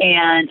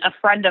 And a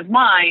friend of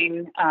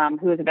mine,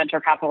 who is a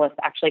venture capitalist,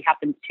 actually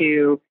happened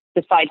to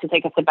decide to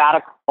take a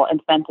sabbatical and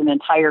spent an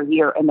entire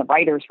year in the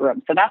writer's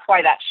room. So that's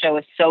why that show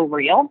is so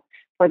real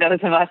for those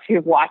of us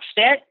who've watched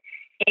it.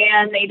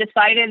 And they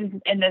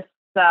decided in this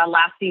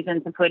last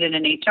season to put in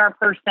an HR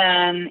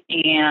person,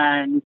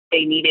 and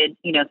they needed,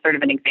 sort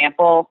of an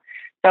example.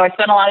 So I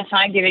spent a lot of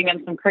time giving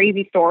them some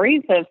crazy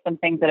stories of some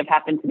things that have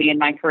happened to me in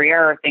my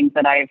career or things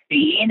that I've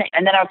seen.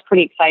 And then I was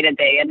pretty excited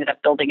they ended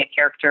up building a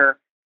character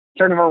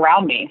sort of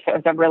around me. So it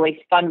was a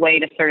really fun way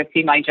to sort of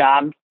see my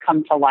job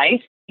come to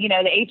life.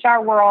 The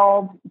HR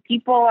world,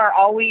 people are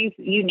always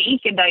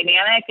unique and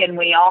dynamic, and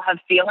we all have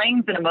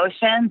feelings and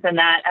emotions, and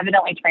that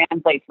evidently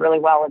translates really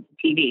well into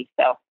TV.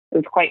 So it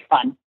was quite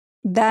fun.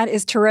 That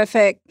is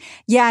terrific.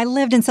 Yeah, I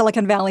lived in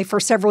Silicon Valley for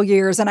several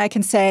years, and I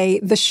can say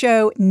the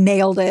show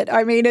nailed it.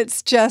 I mean,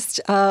 it's just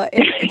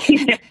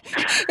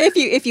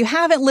if you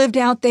haven't lived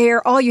out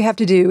there, all you have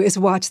to do is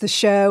watch the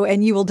show,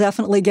 and you will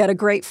definitely get a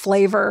great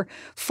flavor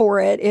for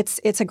it.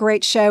 It's a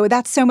great show.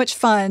 That's so much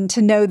fun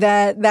to know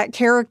that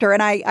character,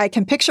 and I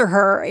can picture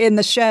her in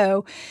the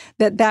show.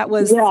 That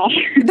was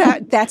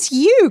that's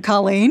you,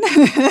 Colleen.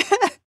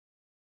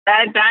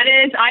 That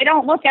is, I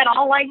don't look at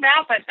all like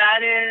that, but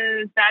that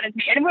is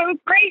me. And what was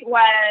great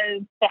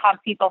was to have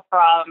people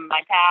from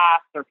my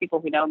past or people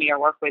who know me or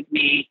work with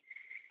me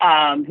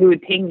who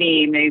would ping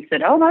me and they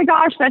said, "Oh my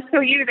gosh, that's so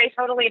you. They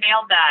totally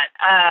nailed that."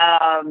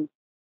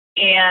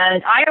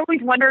 And I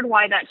always wondered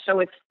why that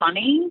show is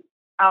funny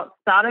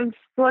outside of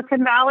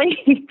Silicon Valley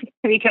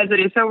because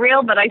it is so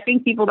real. But I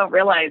think people don't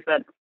realize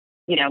that,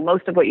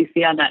 most of what you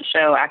see on that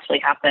show actually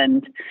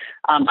happened.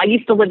 I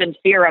used to live in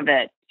fear of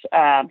it.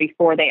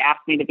 Before they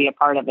asked me to be a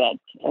part of it,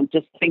 and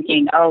just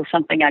thinking,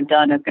 something I've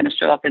done is going to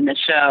show up in this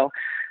show.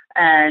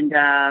 And,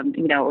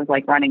 it was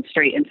like running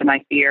straight into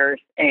my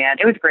fears. And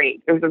it was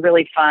great. It was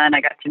really fun.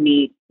 I got to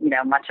meet,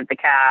 much of the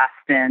cast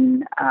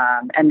and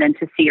then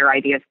to see your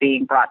ideas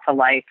being brought to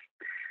life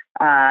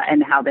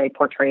and how they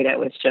portrayed it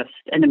was just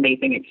an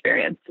amazing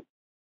experience.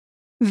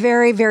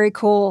 Very, very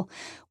cool.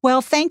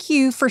 Well, thank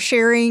you for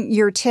sharing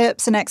your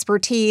tips and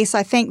expertise.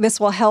 I think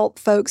this will help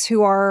folks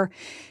who are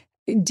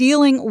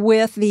dealing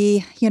with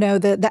the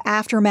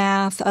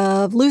aftermath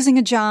of losing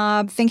a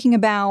job, thinking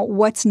about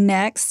what's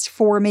next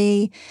for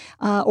me,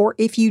 or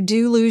if you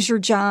do lose your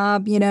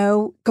job,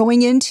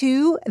 going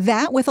into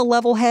that with a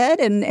level head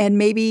and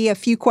maybe a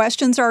few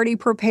questions already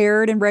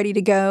prepared and ready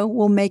to go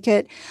will make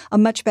it a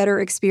much better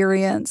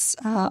experience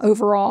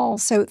overall.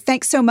 So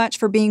thanks so much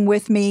for being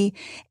with me.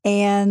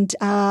 And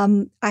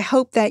I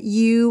hope that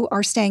you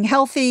are staying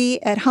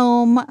healthy at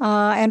home.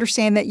 I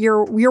understand that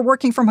you're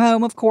working from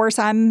home. Of course,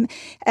 I'm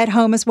at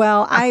home as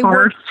well. I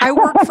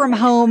work from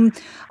home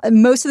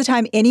most of the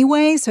time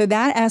anyway, so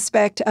that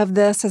aspect of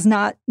this has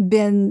not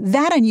been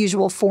that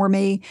unusual for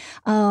me,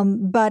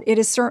 but it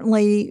has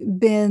certainly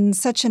been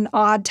such an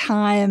odd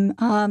time.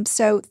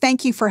 So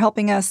thank you for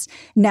helping us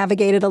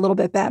navigate it a little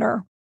bit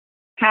better.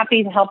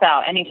 Happy to help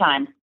out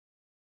anytime.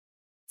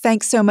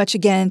 Thanks so much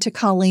again to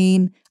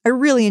Colleen. I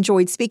really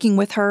enjoyed speaking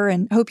with her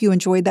and hope you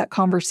enjoyed that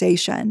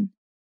conversation.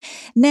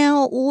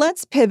 Now,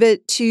 let's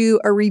pivot to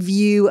a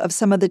review of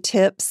some of the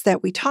tips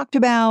that we talked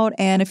about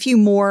and a few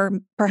more,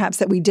 perhaps,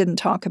 that we didn't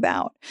talk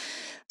about.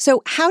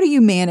 So, how do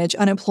you manage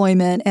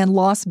unemployment and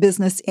lost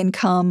business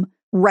income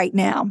right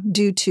now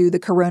due to the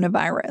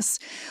coronavirus?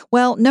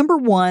 Well, number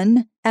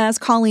one, as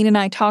Colleen and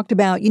I talked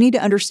about, you need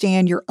to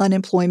understand your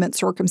unemployment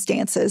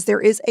circumstances.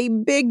 There is a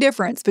big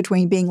difference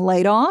between being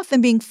laid off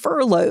and being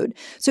furloughed.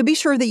 So be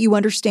sure that you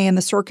understand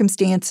the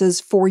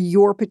circumstances for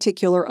your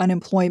particular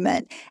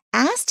unemployment.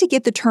 Ask to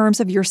get the terms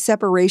of your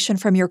separation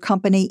from your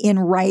company in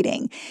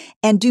writing,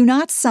 and do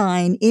not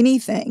sign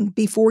anything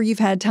before you've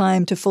had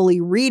time to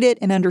fully read it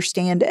and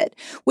understand it.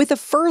 With a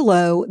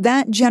furlough,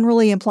 that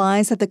generally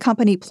implies that the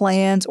company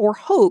plans or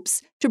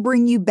hopes to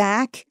bring you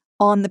back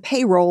on the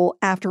payroll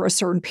after a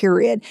certain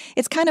period.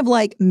 It's kind of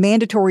like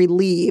mandatory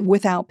leave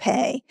without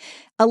pay.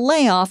 A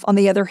layoff, on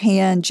the other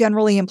hand,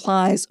 generally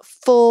implies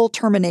full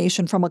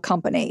termination from a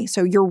company.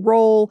 So your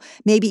role,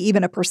 maybe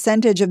even a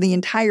percentage of the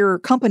entire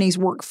company's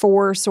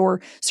workforce or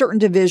certain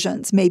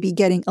divisions may be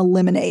getting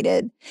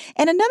eliminated.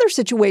 And another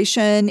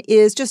situation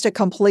is just a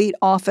complete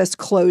office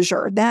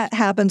closure. That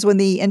happens when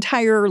the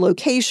entire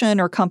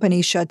location or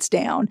company shuts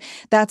down.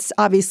 That's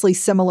obviously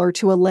similar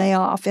to a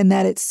layoff in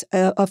that it's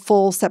a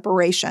full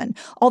separation.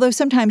 Although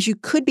sometimes you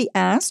could be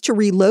asked to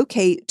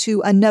relocate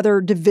to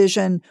another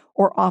division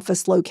or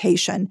office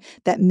location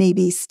that may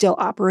be still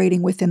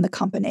operating within the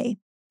company.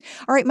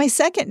 All right, my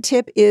second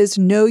tip is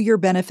know your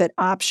benefit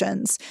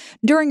options.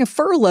 During a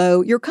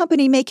furlough, your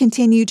company may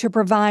continue to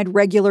provide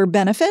regular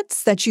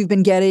benefits that you've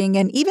been getting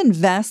and even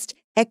vest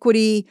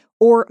equity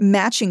or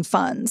matching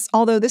funds,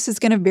 although this is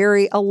going to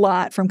vary a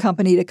lot from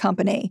company to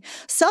company.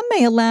 Some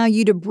may allow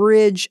you to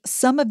bridge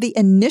some of the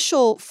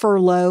initial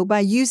furlough by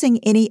using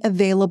any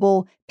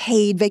available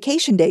paid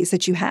vacation days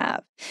that you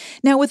have.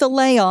 Now, with a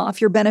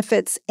layoff, your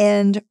benefits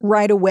end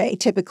right away,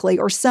 typically,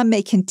 or some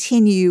may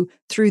continue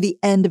through the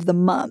end of the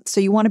month.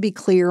 So you want to be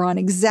clear on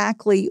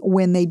exactly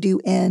when they do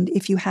end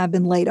if you have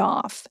been laid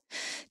off.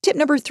 Tip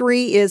number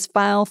 3 is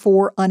file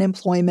for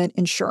unemployment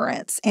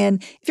insurance.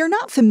 And if you're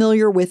not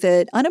familiar with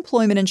it,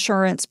 unemployment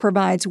insurance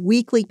provides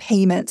weekly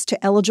payments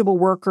to eligible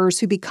workers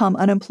who become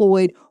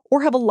unemployed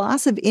or have a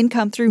loss of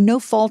income through no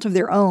fault of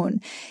their own.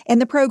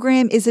 And the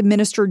program is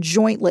administered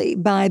jointly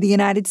by the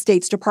United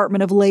States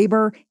Department of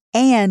Labor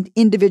and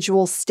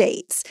individual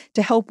states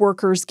to help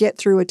workers get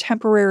through a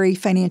temporary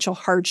financial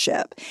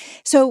hardship.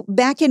 So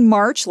back in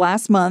March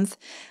last month,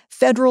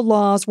 federal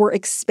laws were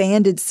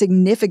expanded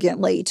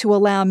significantly to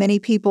allow many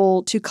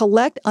people to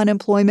collect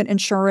unemployment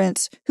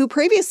insurance who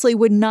previously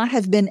would not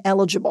have been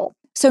eligible.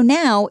 So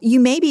now you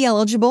may be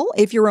eligible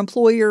if your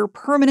employer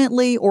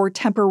permanently or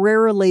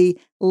temporarily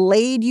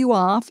laid you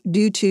off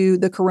due to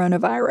the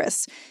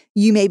coronavirus.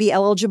 You may be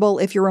eligible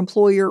if your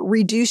employer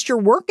reduced your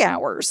work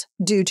hours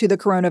due to the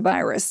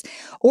coronavirus,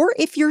 or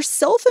if you're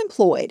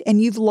self-employed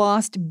and you've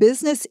lost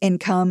business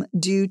income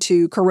due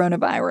to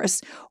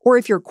coronavirus, or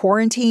if you're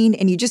quarantined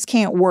and you just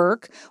can't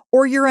work,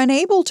 or you're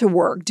unable to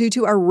work due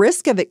to a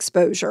risk of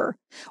exposure,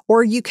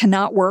 or you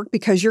cannot work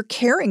because you're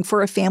caring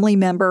for a family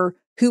member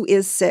who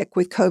is sick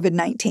with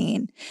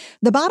COVID-19.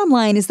 The bottom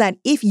line is that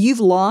if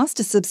you've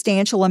lost a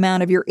substantial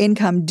amount of your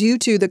income due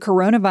to the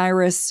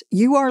coronavirus,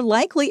 you are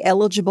likely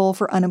eligible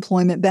for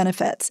unemployment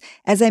benefits.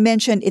 As I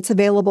mentioned, it's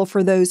available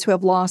for those who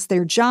have lost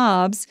their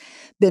jobs,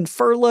 been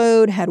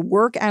furloughed, had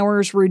work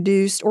hours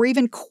reduced, or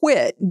even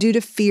quit due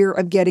to fear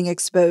of getting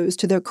exposed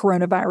to the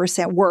coronavirus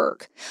at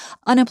work.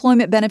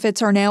 Unemployment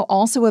benefits are now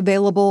also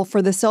available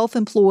for the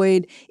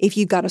self-employed if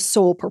you've got a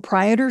sole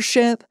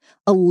proprietorship,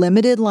 a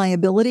limited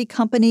liability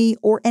company,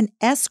 or an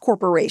S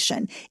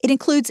corporation. It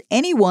includes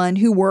anyone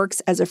who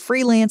works as a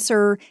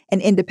freelancer, an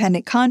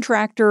independent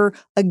contractor,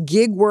 a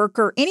gig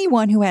worker,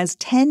 anyone who has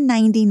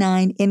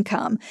 1099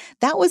 income.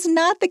 That was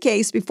not the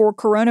case before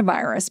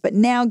coronavirus, but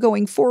now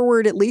going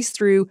forward, at least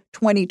through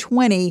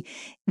 2020,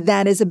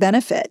 that is a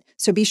benefit.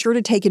 So be sure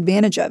to take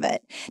advantage of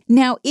it.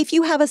 Now, if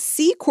you have a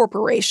C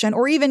corporation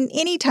or even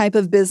any type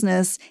of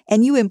business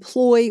and you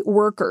employ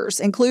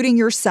workers, including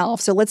yourself,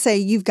 so let's say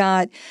you've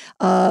got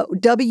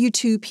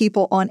W-2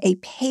 people on a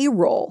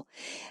payroll,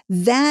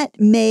 that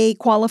may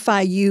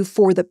qualify you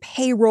for the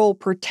Payroll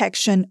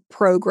Protection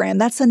Program.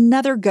 That's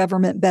another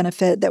government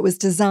benefit that was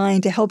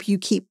designed to help you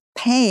keep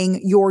paying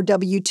your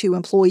W-2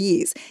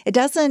 employees. It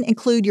doesn't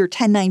include your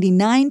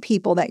 1099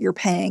 people that you're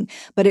paying,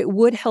 but it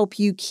would help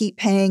you keep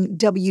paying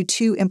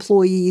W-2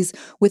 employees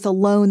with a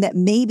loan that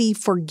may be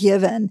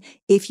forgiven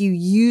if you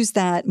use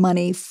that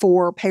money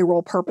for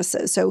payroll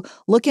purposes. So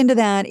look into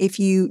that if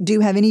you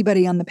do have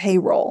anybody on the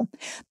payroll.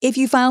 If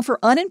you file for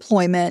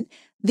unemployment,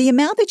 the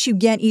amount that you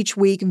get each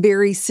week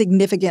varies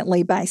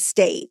significantly by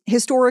state.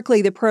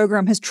 Historically, the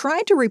program has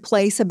tried to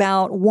replace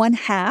about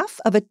 1/2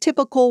 of a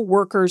typical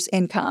worker's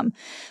income.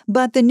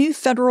 But the new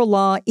federal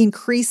law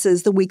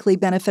increases the weekly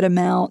benefit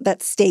amount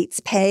that states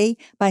pay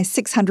by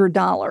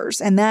 $600,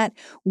 and that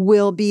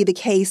will be the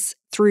case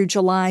through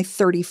July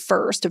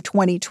 31st of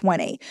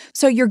 2020.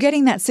 So you're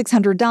getting that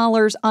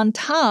 $600 on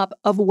top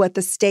of what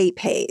the state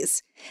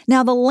pays.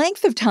 Now, the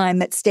length of time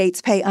that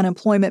states pay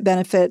unemployment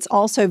benefits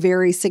also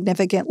varies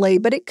significantly,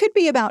 but it could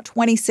be about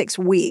 26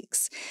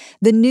 weeks.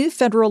 The new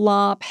federal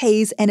law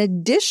pays an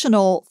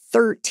additional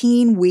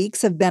 13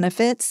 weeks of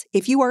benefits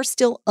if you are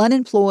still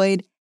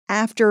unemployed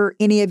after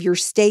any of your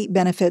state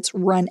benefits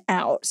run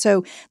out.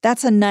 So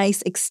that's a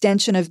nice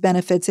extension of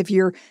benefits if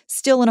you're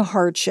still in a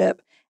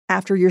hardship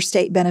after your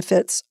state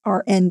benefits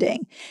are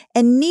ending.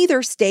 And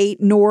neither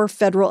state nor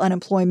federal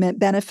unemployment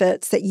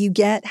benefits that you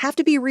get have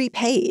to be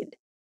repaid.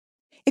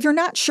 If you're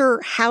not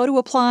sure how to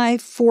apply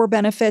for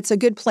benefits, a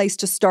good place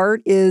to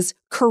start is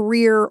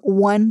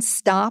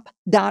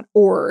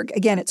careeronestop.org.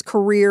 Again, it's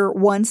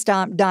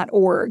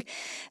careeronestop.org.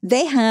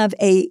 They have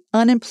a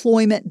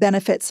unemployment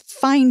benefits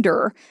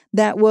finder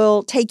that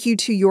will take you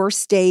to your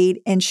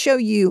state and show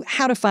you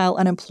how to file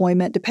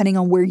unemployment depending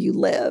on where you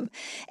live.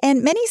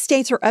 And many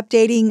states are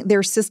updating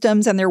their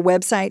systems and their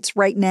websites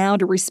right now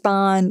to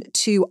respond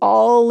to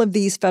all of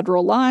these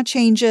federal law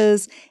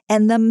changes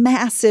and the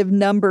massive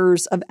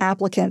numbers of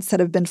applicants that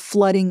have been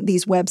flooding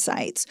these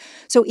websites.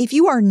 So if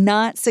you are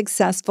not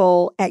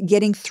successful at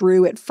getting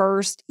through at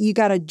first, you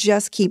got to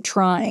just keep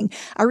trying.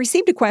 I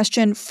received a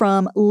question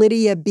from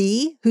Lydia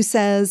B., who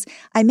says,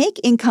 I make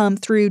income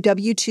through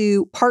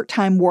W-2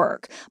 part-time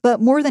work,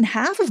 but more than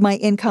half of my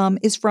income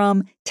is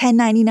from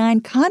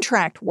 1099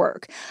 contract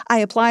work. I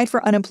applied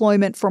for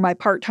unemployment for my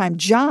part-time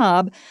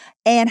job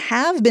and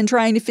have been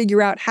trying to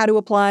figure out how to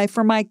apply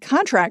for my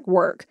contract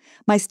work.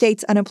 My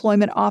state's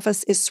unemployment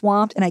office is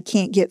swamped and I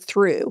can't get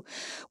through.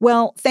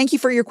 Well, thank you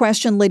for your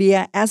question,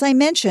 Lydia. As I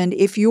mentioned,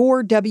 if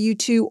your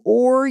W-2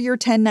 or your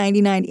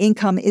 1099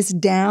 income is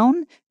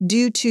down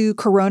due to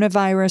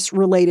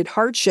coronavirus-related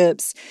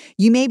hardships,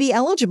 you may be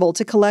eligible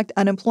to collect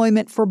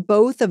unemployment for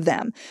both of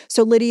them.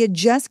 So, Lydia,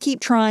 just keep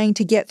trying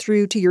to get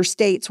through to your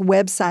state's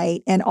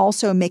website and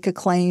also make a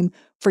claim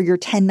for your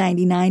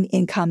 1099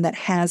 income that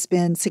has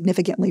been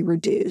significantly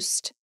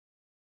reduced.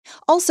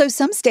 Also,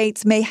 some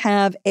states may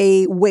have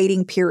a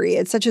waiting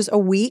period, such as a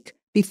week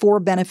before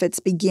benefits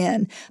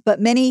begin,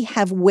 but many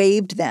have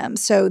waived them.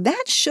 So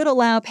that should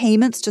allow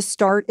payments to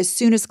start as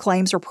soon as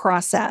claims are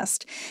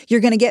processed.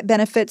 You're going to get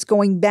benefits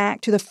going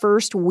back to the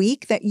first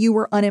week that you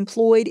were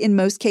unemployed in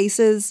most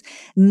cases,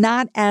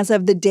 not as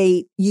of the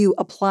date you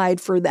applied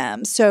for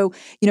them. So,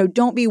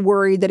 don't be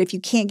worried that if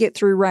you can't get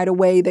through right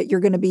away that you're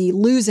going to be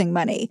losing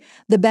money.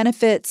 The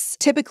benefits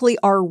typically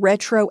are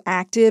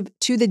retroactive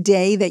to the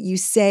day that you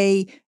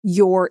say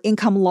your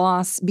income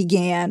loss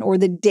began or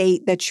the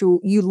date that you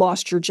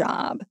lost your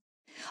job.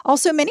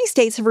 Also, many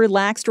states have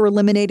relaxed or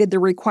eliminated the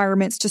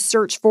requirements to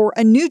search for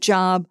a new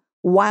job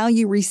while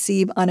you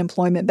receive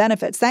unemployment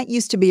benefits. That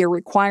used to be a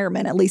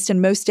requirement, at least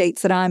in most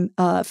states that I'm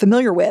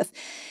familiar with.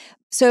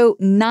 So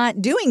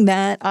not doing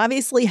that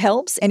obviously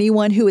helps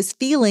anyone who is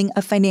feeling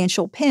a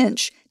financial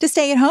pinch to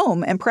stay at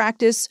home and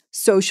practice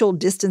social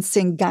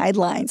distancing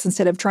guidelines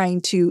instead of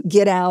trying to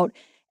get out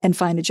and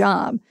find a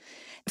job.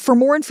 For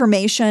more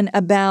information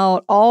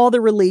about all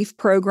the relief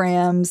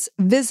programs,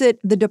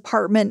 visit the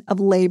Department of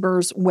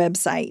Labor's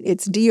website.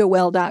 It's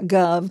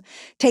dol.gov.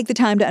 Take the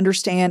time to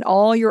understand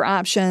all your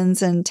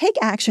options and take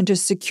action to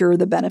secure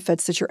the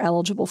benefits that you're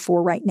eligible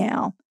for right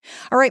now.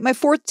 All right, my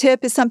fourth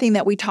tip is something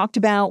that we talked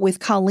about with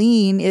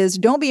Colleen is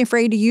don't be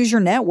afraid to use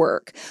your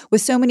network.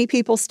 With so many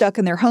people stuck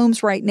in their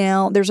homes right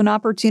now, there's an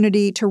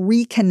opportunity to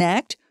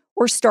reconnect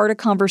or start a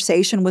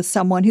conversation with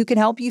someone who can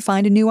help you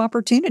find a new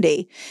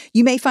opportunity.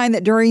 You may find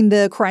that during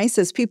the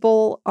crisis,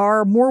 people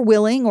are more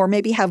willing or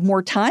maybe have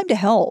more time to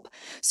help.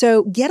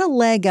 So get a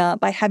leg up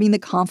by having the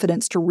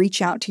confidence to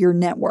reach out to your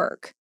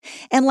network.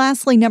 And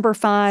lastly, number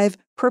 5,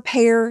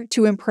 prepare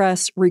to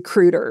impress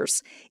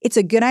recruiters. It's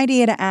a good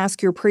idea to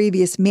ask your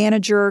previous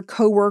manager,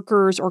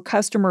 coworkers, or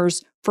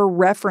customers for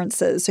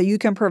references so you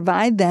can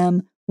provide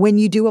them when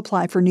you do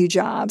apply for new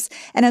jobs.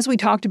 And as we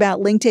talked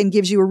about, LinkedIn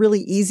gives you a really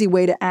easy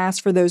way to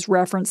ask for those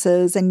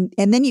references, and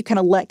then you can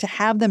elect to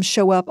have them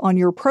show up on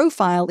your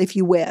profile if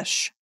you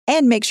wish.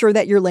 And make sure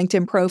that your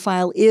LinkedIn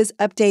profile is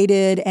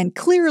updated and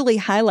clearly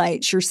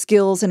highlights your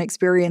skills and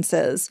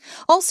experiences.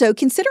 Also,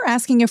 consider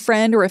asking a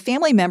friend or a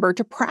family member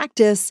to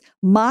practice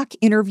mock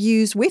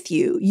interviews with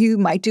you. You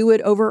might do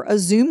it over a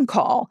Zoom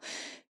call.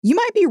 You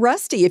might be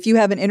rusty if you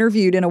haven't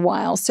interviewed in a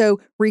while,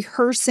 so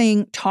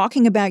rehearsing,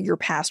 talking about your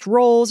past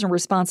roles and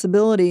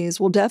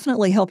responsibilities will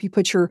definitely help you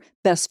put your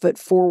best foot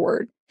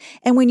forward.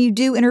 And when you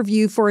do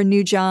interview for a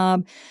new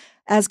job,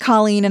 as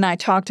Colleen and I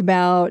talked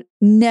about,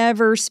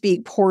 never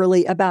speak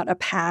poorly about a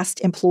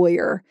past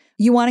employer.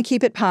 You want to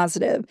keep it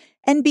positive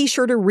and be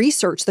sure to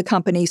research the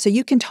company so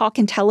you can talk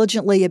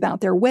intelligently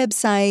about their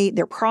website,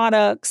 their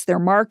products, their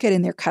market,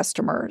 and their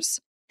customers.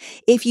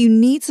 If you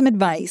need some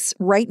advice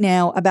right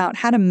now about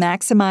how to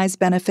maximize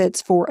benefits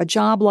for a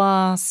job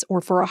loss or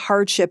for a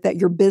hardship that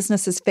your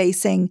business is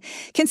facing,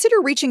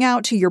 consider reaching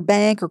out to your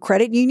bank or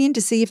credit union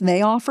to see if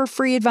they offer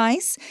free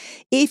advice.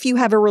 If you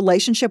have a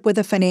relationship with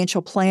a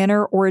financial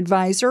planner or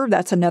advisor,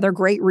 that's another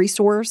great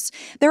resource.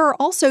 There are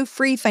also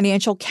free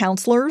financial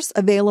counselors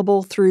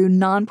available through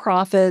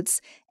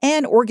nonprofits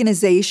and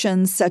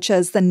organizations such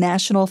as the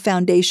National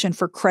Foundation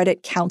for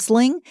Credit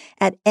Counseling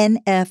at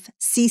nfcc.org.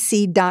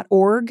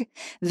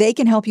 They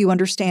can help you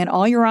understand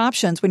all your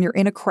options when you're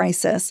in a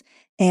crisis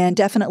and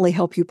definitely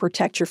help you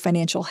protect your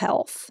financial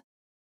health.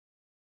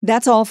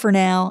 That's all for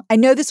now. I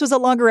know this was a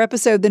longer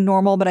episode than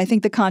normal, but I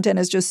think the content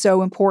is just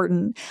so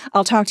important.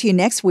 I'll talk to you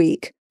next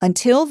week.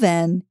 Until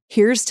then,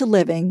 here's to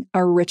living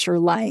a richer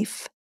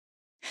life.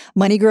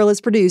 Money Girl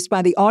is produced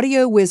by the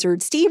audio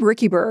wizard Steve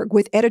Rickyberg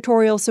with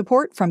editorial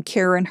support from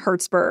Karen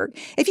Hertzberg.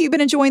 If you've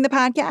been enjoying the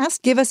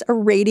podcast, give us a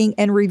rating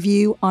and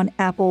review on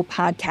Apple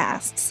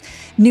Podcasts.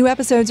 New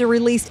episodes are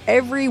released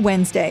every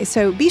Wednesday,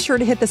 so be sure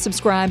to hit the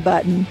subscribe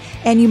button.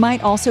 And you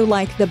might also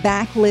like the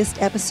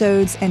backlist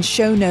episodes and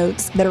show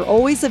notes that are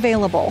always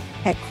available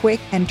at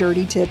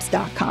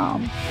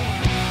quickanddirtytips.com.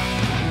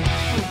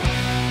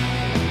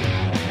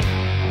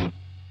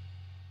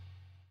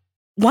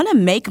 Want to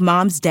make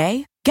Mom's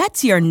day? Get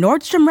to your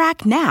Nordstrom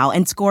Rack now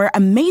and score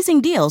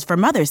amazing deals for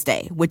Mother's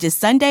Day, which is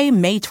Sunday,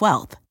 May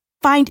 12th.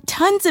 Find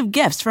tons of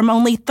gifts from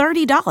only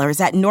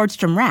 $30 at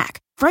Nordstrom Rack.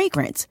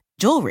 Fragrance,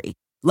 jewelry,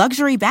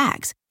 luxury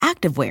bags,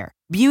 activewear,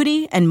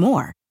 beauty, and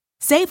more.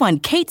 Save on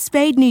Kate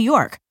Spade New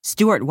York,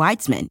 Stuart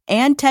Weitzman,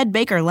 and Ted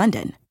Baker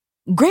London.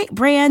 Great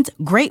brands,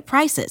 great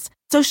prices.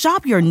 So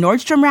shop your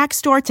Nordstrom Rack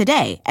store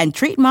today and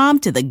treat Mom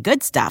to the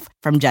good stuff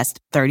from just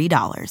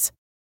 $30.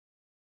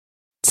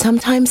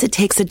 Sometimes it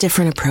takes a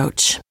different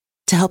approach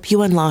to help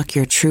you unlock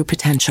your true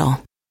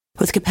potential.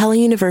 With Capella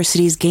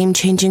University's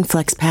game-changing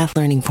FlexPath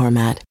learning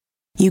format,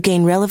 you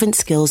gain relevant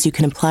skills you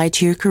can apply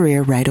to your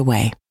career right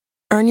away.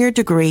 Earn your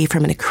degree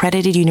from an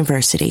accredited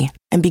university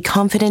and be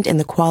confident in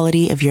the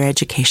quality of your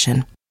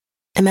education.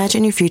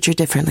 Imagine your future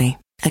differently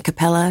at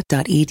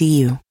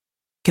capella.edu.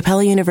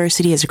 Capella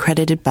University is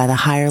accredited by the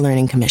Higher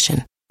Learning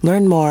Commission.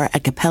 Learn more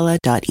at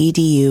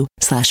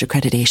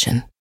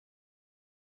capella.edu/accreditation.